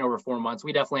 months, you're paying over 4 months.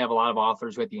 We definitely have a lot of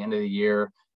authors who at the end of the year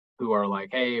who are like,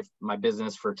 hey, if my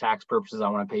business for tax purposes, I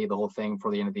want to pay you the whole thing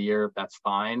for the end of the year, that's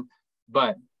fine.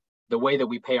 But the way that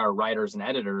we pay our writers and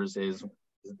editors is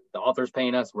the author's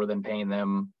paying us, we're then paying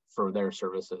them for their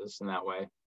services in that way.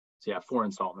 So yeah, 4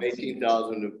 installments.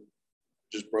 18,000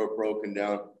 just broken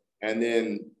down. And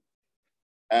then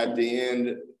at the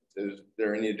end, is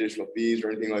there any additional fees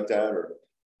or anything like that? Or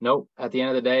nope. At the end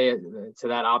of the day, to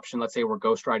that option, let's say we're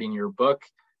ghostwriting your book.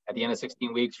 At the end of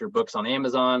 16 weeks, your book's on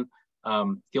Amazon.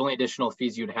 The only additional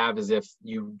fees you'd have is if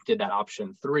you did that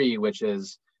option 3, which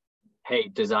is, hey,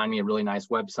 design me a really nice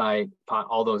website,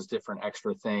 all those different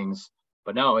extra things.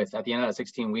 But no, if at the end of that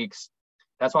 16 weeks,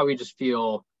 that's why we just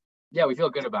feel, yeah, we feel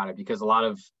good about it, because a lot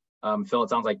of, Phil, it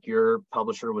sounds like your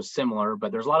publisher was similar,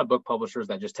 but there's a lot of book publishers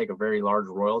that just take a very large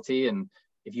royalty. And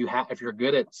if you're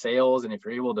good at sales and if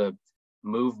you're able to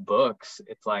move books,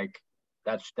 it's like,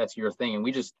 that's your thing. And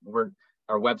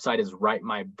our website is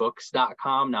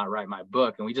writemybooks.com, not write my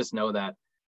book. And we just know that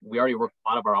we already work with a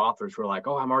lot of our authors who are like,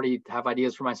 oh, I'm already have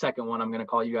ideas for my second one. I'm going to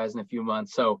call you guys in a few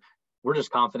months. So we're just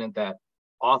confident that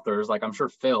authors, like I'm sure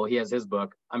Phil, he has his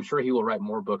book. I'm sure he will write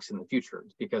more books in the future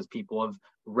because people have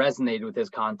resonated with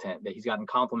his content, that he's gotten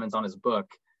compliments on his book.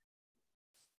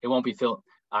 It won't be Phil.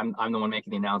 I'm the one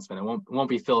making the announcement. It won't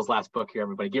be Phil's last book here.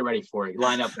 Everybody get ready for it.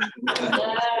 Line up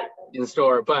in the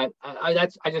store. But I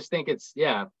just think it's,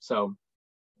 yeah. So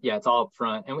yeah, it's all up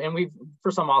front. And we've,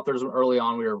 for some authors early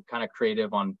on, we were kind of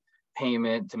creative on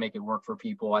payment to make it work for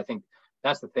people. I think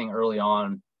that's the thing early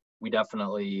on. We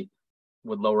definitely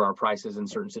would lower our prices in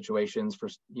certain situations for,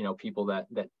 people that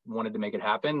wanted to make it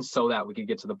happen so that we could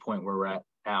get to the point where we're at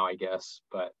now, I guess.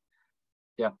 But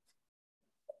yeah.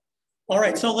 All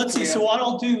right, so let's see. So what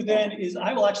I'll do then is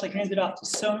I will actually hand it off to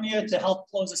Sonia to help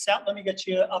close us out. Let me get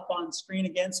you up on screen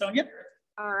again, Sonia.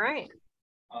 All right.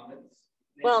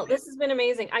 Well, this has been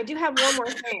amazing. I do have one more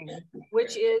thing,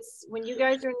 which is when you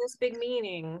guys are in this big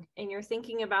meeting and you're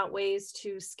thinking about ways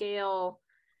to scale,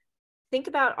 think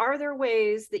about, are there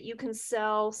ways that you can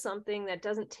sell something that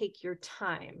doesn't take your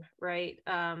time, right?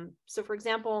 So for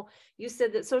example, you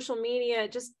said that social media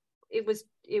it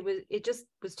just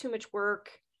was too much work.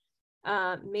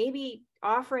 Maybe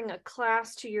offering a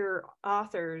class to your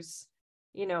authors,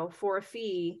 for a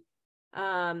fee,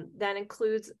 that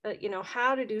includes,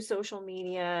 how to do social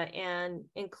media and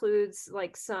includes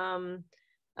like some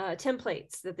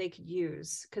templates that they could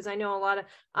use. Cause I know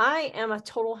I am a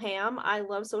total ham. I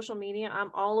love social media.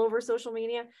 I'm all over social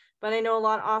media, but I know a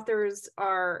lot of authors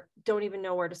don't even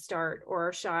know where to start or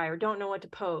are shy or don't know what to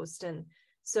post. And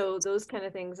so those kind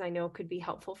of things I know could be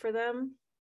helpful for them.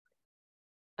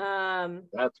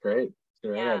 That's great.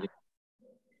 Yeah. Idea.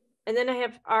 And then I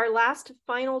have our last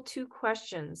final 2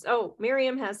 questions. Oh,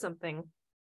 Miriam has something.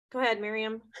 Go ahead,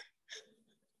 Miriam.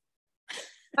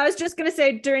 I was just going to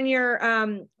say during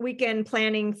your weekend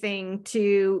planning thing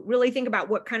to really think about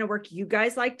what kind of work you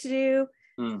guys like to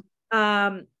do.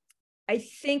 I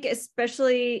think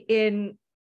especially in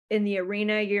the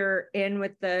arena you're in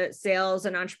with the sales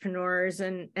and entrepreneurs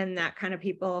and that kind of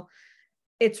people,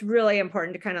 it's really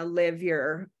important to kind of live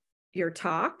your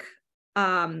talk.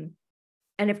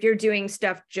 And if you're doing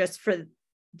stuff just for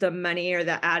the money or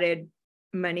the added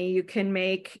money you can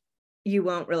make, you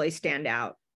won't really stand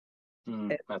out.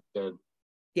 That's good.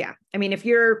 Yeah. I mean, if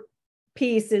your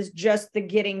piece is just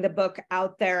getting the book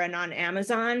out there and on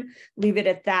Amazon, leave it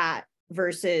at that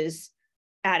versus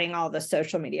adding all the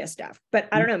social media stuff. But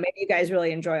I don't know, maybe you guys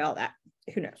really enjoy all that.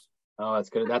 Who knows? Oh, that's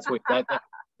good. That's what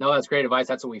no, that's great advice.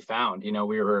 That's what we found. We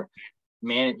were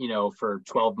for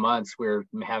 12 months, we were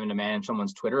having to manage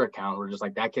someone's Twitter account. We're just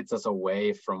like, that gets us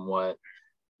away from what,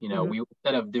 we,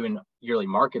 instead of doing yearly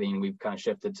marketing, we've kind of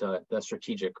shifted to the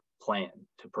strategic plan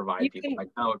to provide people like,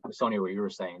 oh, Sonia, what you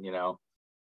were saying,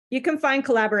 You can find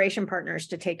collaboration partners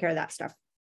to take care of that stuff.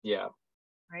 Yeah.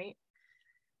 Right.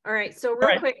 All right. So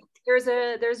real quick,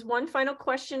 there's one final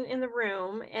question in the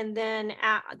room, and then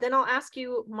I'll ask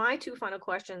you my two final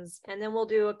questions, and then we'll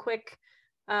do a quick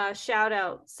shout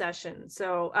out session.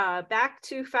 So back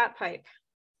to Fat Pipe.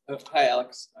 Hi,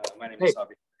 Alex. My name is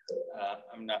Sabi.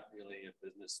 I'm not really a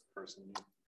business person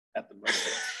at the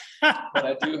moment, but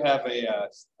I do have a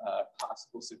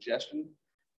possible suggestion.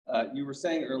 You were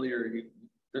saying earlier,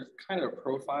 there's kind of a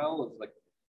profile of like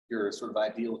your sort of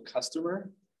ideal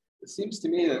customer. It seems to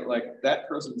me that like that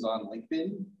person's on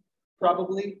LinkedIn,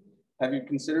 probably. Have you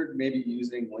considered maybe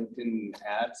using LinkedIn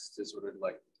ads to sort of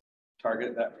like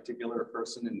target that particular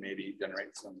person and maybe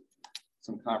generate some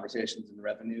conversations and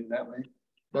revenue that way?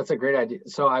 That's a great idea.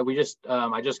 So I just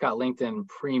got LinkedIn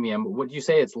Premium. Would you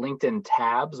say it's LinkedIn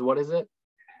Tabs? What is it?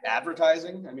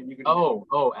 Advertising. I mean, you can.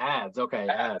 Ads. Okay,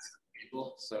 ads.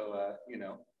 People. So you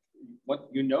know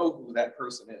who that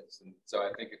person is, and so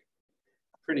I think it's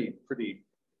pretty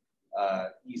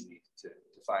easy to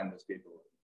find those people.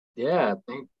 Yeah.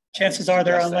 Chances are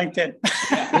they're on LinkedIn.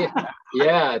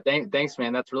 Yeah. Thanks,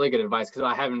 man. That's really good advice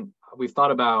because we've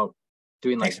thought about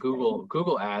doing like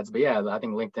Google ads, but yeah, I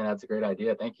think LinkedIn ads a great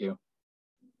idea. Thank you.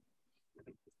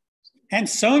 And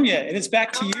Sonia, it is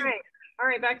back to you. All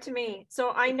right, back to me.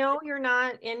 So I know you're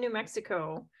not in New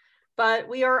Mexico, but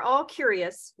we are all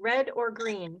curious, red or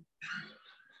green?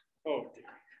 Oh,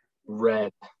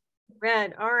 red.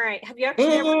 Red. All right. Have you actually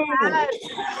ever had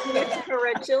New Mexico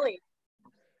red chili?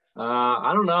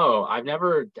 I don't know. I've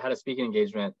never had a speaking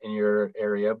engagement in your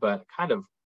area, but kind of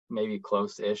maybe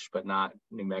close-ish, but not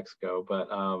New Mexico. But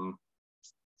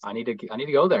I need to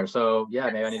go there. So yeah,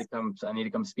 maybe I need to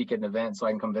come speak at an event so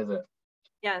I can come visit.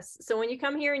 Yes. So when you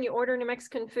come here and you order New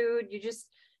Mexican food,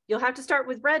 you'll have to start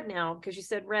with red now because you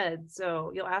said red.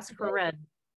 So you'll ask for red.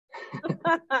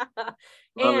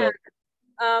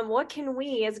 And what can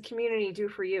we as a community do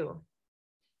for you?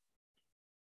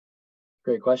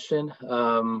 Great question.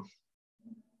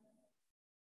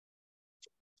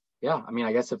 Yeah, I mean,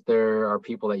 I guess if there are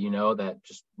people that you know that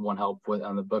just want help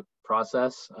on the book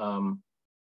process,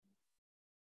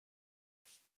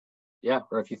 yeah,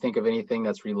 or if you think of anything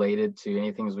that's related to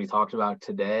anything we talked about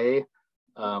today.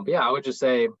 But yeah, I would just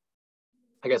say,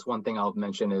 I guess one thing I'll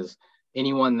mention is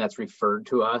anyone that's referred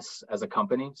to us as a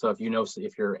company. So if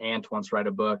your aunt wants to write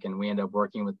a book and we end up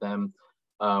working with them,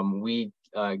 we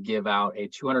give out a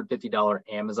 $250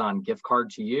 Amazon gift card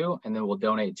to you, and then we'll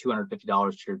donate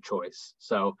 $250 to your choice.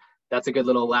 So that's a good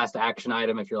little last action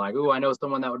item. If you're like, oh, I know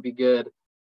someone that would be good,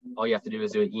 all you have to do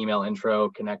is do an email intro,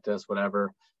 connect us,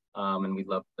 whatever. And we'd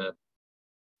love to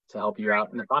help you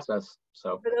out in the process.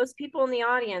 So for those people in the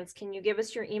audience, can you give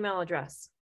us your email address?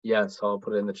 Yes, I'll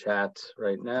put it in the chat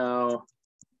right now.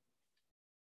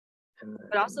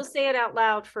 But also say it out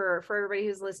loud for everybody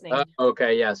who's listening.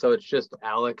 Okay, yeah. So it's just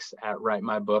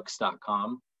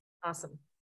alex@writemybooks.com. Awesome.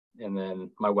 And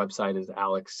then my website is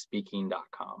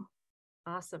alexspeaking.com.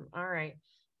 Awesome. All right.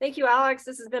 Thank you, Alex.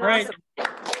 This has been awesome.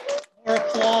 More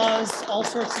applause, all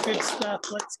sorts of good stuff.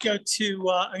 Let's go to,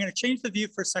 I'm going to change the view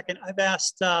for a second. I've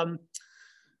asked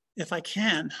if I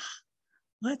can.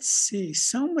 Let's see,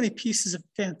 so many pieces of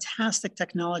fantastic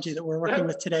technology that we're working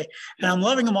with today, and I'm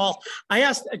loving them all. I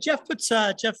asked, Jeff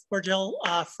Borgel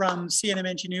from CNN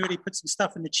Ingenuity put some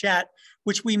stuff in the chat,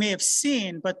 which we may have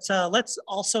seen, but let's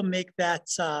also make that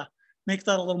a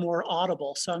little more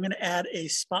audible. So I'm gonna add a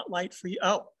spotlight for you.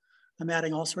 Oh, I'm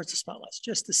adding all sorts of spotlights,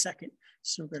 just a second.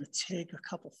 So we're gonna take a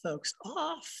couple folks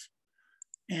off.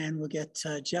 And we'll get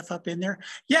Jeff up in there.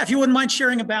 Yeah, if you wouldn't mind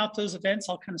sharing about those events,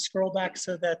 I'll kind of scroll back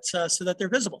so that they're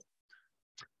visible.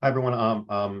 Hi, everyone.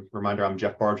 Reminder, I'm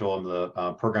Jeff Bargel. I'm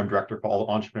the program director for all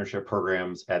entrepreneurship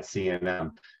programs at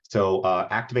CNM. So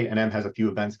Activate NM has a few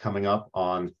events coming up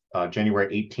on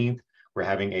January 18th. We're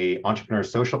having a entrepreneur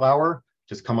social hour.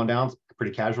 Just come on down, it's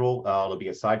pretty casual. It'll be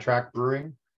a Sidetrack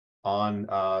Brewing. On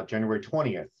January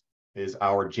 20th is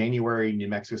our January New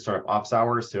Mexico Startup Ops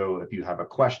Hour. So if you have a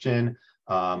question,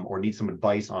 or need some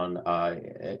advice on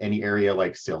any area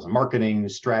like sales and marketing,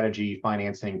 strategy,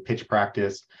 financing, pitch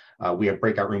practice, we have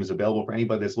breakout rooms available for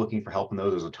anybody that's looking for help in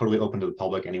those. Those are totally open to the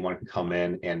public. Anyone can come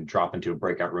in and drop into a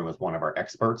breakout room with one of our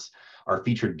experts. Our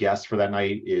featured guest for that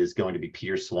night is going to be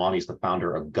Peter Swan. He's the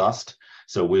founder of Gust.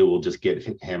 So we will just give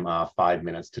him 5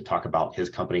 minutes to talk about his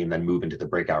company and then move into the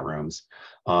breakout rooms.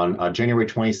 On January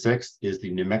 26th is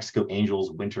the New Mexico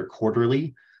Angels Winter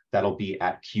Quarterly. That'll be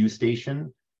at Q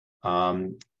Station.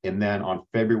 And then on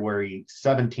February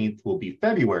 17th will be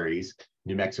February's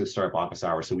New Mexico Startup Office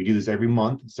Hour. So we do this every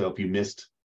month. So if you missed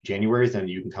January's, then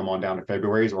you can come on down to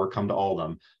February's or come to all of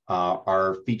them.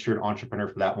 Our featured entrepreneur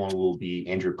for that one will be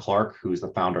Andrew Clark, who's the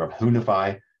founder of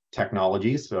Hoonify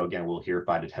Technologies. So again, we'll hear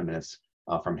 5 to 10 minutes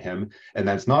from him. And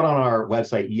that's not on our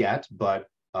website yet, but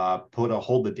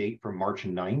hold the date for March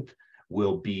 9th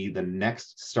will be the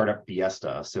next Startup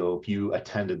Fiesta. So if you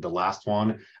attended the last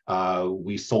one,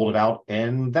 we sold it out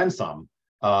and then some.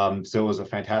 So it was a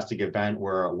fantastic event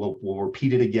where we'll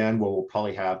repeat it again, where we'll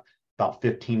probably have about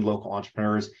 15 local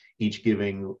entrepreneurs, each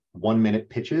giving 1-minute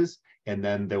pitches. And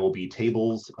then there will be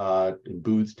tables and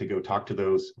booths to go talk to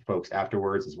those folks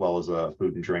afterwards, as well as a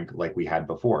food and drink like we had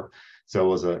before.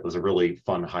 So it was a really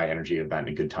fun, high energy event,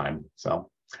 and a good time.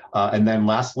 So, and then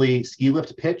lastly, ski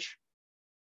lift pitch.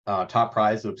 Top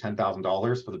prize of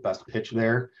 $10,000 for the best pitch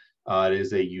there. It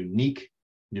is a unique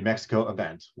New Mexico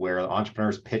event where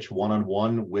entrepreneurs pitch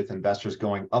one-on-one with investors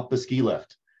going up the ski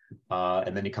lift.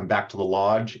 And then you come back to the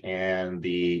lodge, and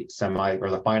the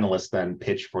finalists then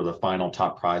pitch for the final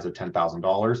top prize of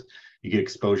 $10,000. You get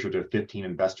exposure to 15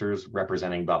 investors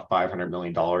representing about $500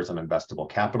 million in investable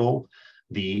capital.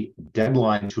 The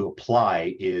deadline to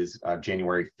apply is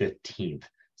January 15th.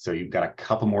 So you've got a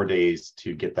couple more days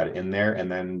to get that in there.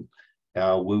 And then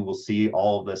we will see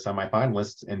all of the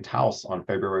semifinalists in Taos on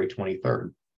February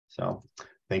 23rd. So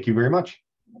thank you very much.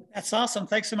 That's awesome.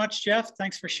 Thanks so much, Jeff.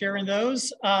 Thanks for sharing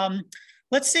those.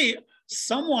 Let's see.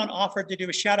 Someone offered to do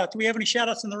a shout out. Do we have any shout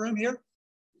outs in the room here?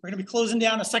 We're going to be closing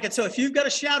down in a second. So if you've got a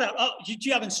shout out, do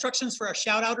you have instructions for our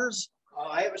shout outers?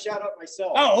 I have a shout out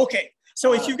myself. Oh, okay.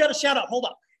 So if you've got a shout out, hold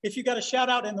on. If you've got a shout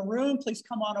out in the room, please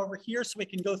come on over here so we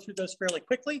can go through those fairly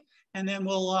quickly. And then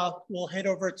we'll head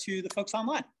over to the folks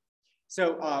online.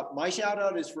 So my shout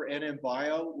out is for NM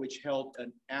Bio, which held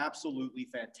an absolutely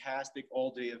fantastic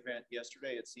all-day event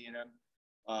yesterday at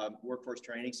CNM Workforce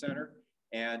Training Center.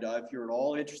 And if you're at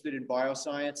all interested in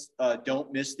bioscience,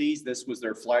 don't miss these. This was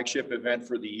their flagship event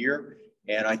for the year.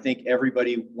 And I think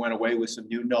everybody went away with some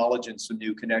new knowledge and some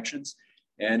new connections.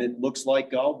 And it looks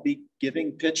like I'll be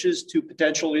giving pitches to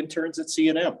potential interns at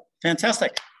CNM.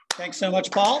 Fantastic. Thanks so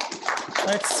much, Paul.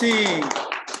 Let's see.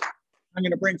 I'm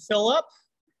going to bring Phil up.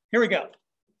 Here we go.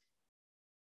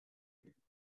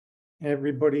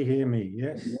 Everybody hear me?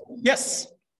 Yes. Yes.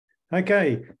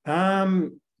 Okay.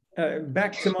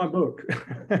 Back to my book.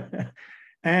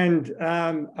 And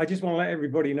I just want to let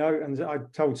everybody know, and I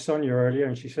told Sonia earlier,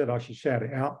 and she said I should shout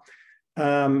it out.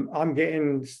 I'm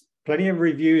getting plenty of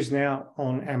reviews now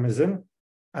on Amazon,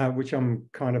 which I'm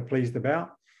kind of pleased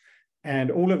about.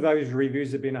 And all of those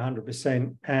reviews have been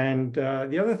 100%. And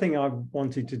the other thing I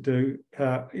wanted to do,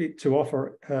 to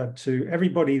offer to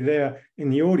everybody there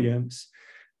in the audience,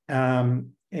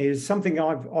 is something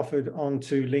I've offered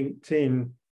onto LinkedIn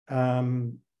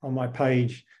on my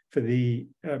page for the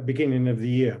beginning of the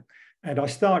year. And I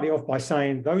started off by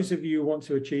saying, those of you who want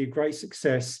to achieve great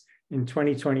success in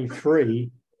 2023,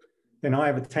 then I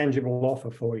have a tangible offer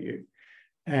for you.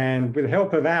 And with the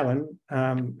help of Alan,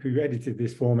 who edited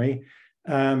this for me,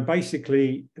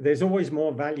 basically, there's always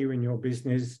more value in your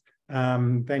business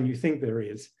than you think there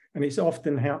is. And it's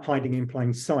often hiding in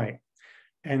plain sight.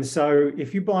 And so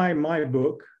if you buy my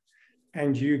book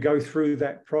and you go through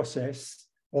that process,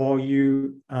 or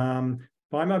you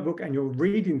buy my book and you're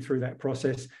reading through that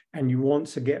process and you want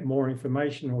to get more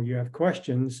information or you have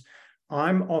questions,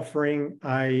 I'm offering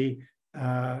a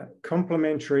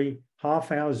complimentary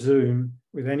half-hour Zoom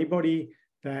with anybody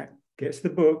that gets the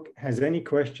book, has any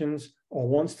questions, or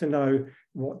wants to know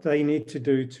what they need to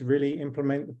do to really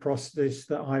implement the process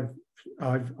that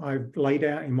I've laid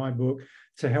out in my book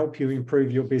to help you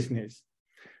improve your business.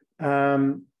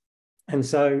 And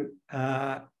so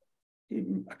a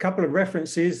couple of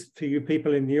references for you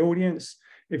people in the audience.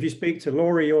 If you speak to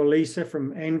Laurie or Lisa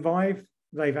from Envive,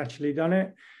 they've actually done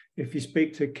it. If you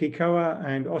speak to Kikoa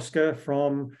and Oscar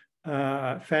from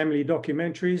Family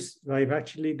Documentaries, they've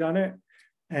actually done it.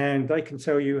 And they can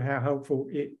tell you how helpful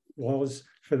it was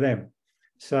for them.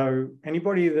 So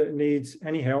anybody that needs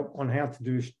any help on how to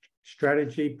do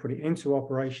strategy, put it into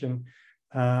operation,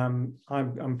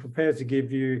 I'm prepared to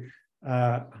give you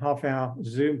a half-hour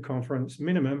Zoom conference,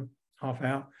 minimum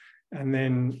half-hour, and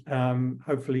then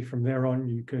hopefully from there on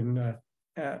you can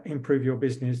improve your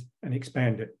business and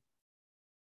expand it.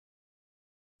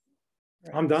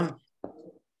 I'm done.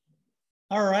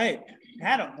 All right,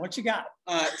 Adam, what you got?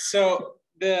 So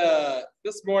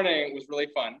this morning was really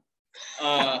fun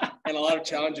in a lot of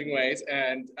challenging ways,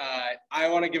 and I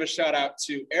want to give a shout out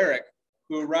to Eric,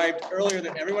 who arrived earlier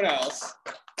than everyone else,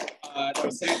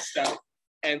 was setting stuff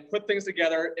and put things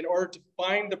together in order to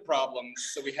find the problems,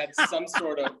 so we had some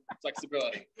sort of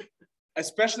flexibility.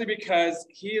 Especially because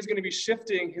he is going to be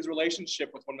shifting his relationship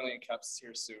with 1 Million Cups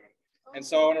here soon. And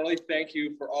so I want to really thank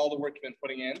you for all the work you've been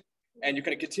putting in. And you're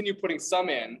going to continue putting some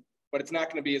in, but it's not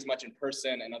going to be as much in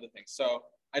person and other things. So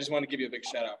I just want to give you a big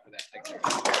shout out for that. Thanks.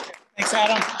 Thanks,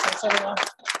 Adam. Thanks, everyone.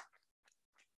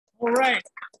 All right.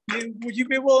 Would you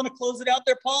be willing to close it out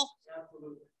there, Paul?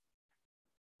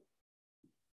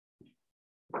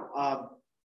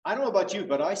 I don't know about you,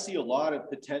 but I see a lot of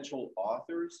potential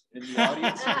authors in the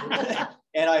audience.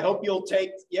 And I hope you'll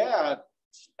take,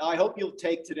 I hope you'll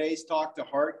take today's talk to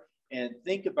heart and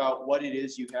think about what it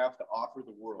is you have to offer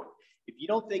the world. If you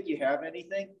don't think you have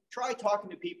anything, try talking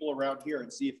to people around here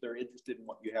and see if they're interested in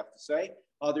what you have to say.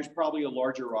 There's probably a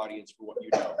larger audience for what you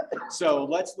know. So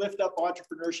let's lift up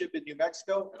entrepreneurship in New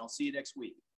Mexico, and I'll see you next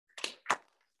week.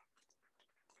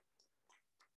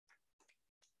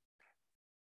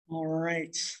 All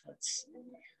right. Let's see.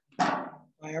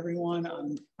 Bye, everyone.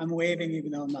 I'm waving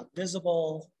even though I'm not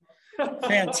visible.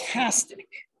 Fantastic.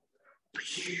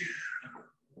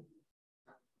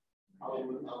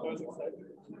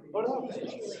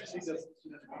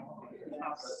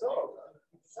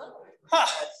 Huh.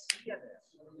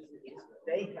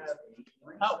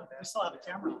 Oh, we still have a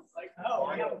camera.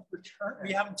 Oh,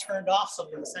 we haven't turned off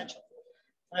something essential.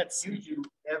 Let's see. You do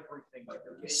everything.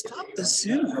 Stop the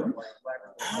Zoom.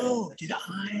 Oh, did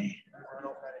I?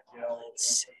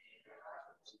 Let's see.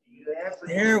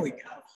 There we go.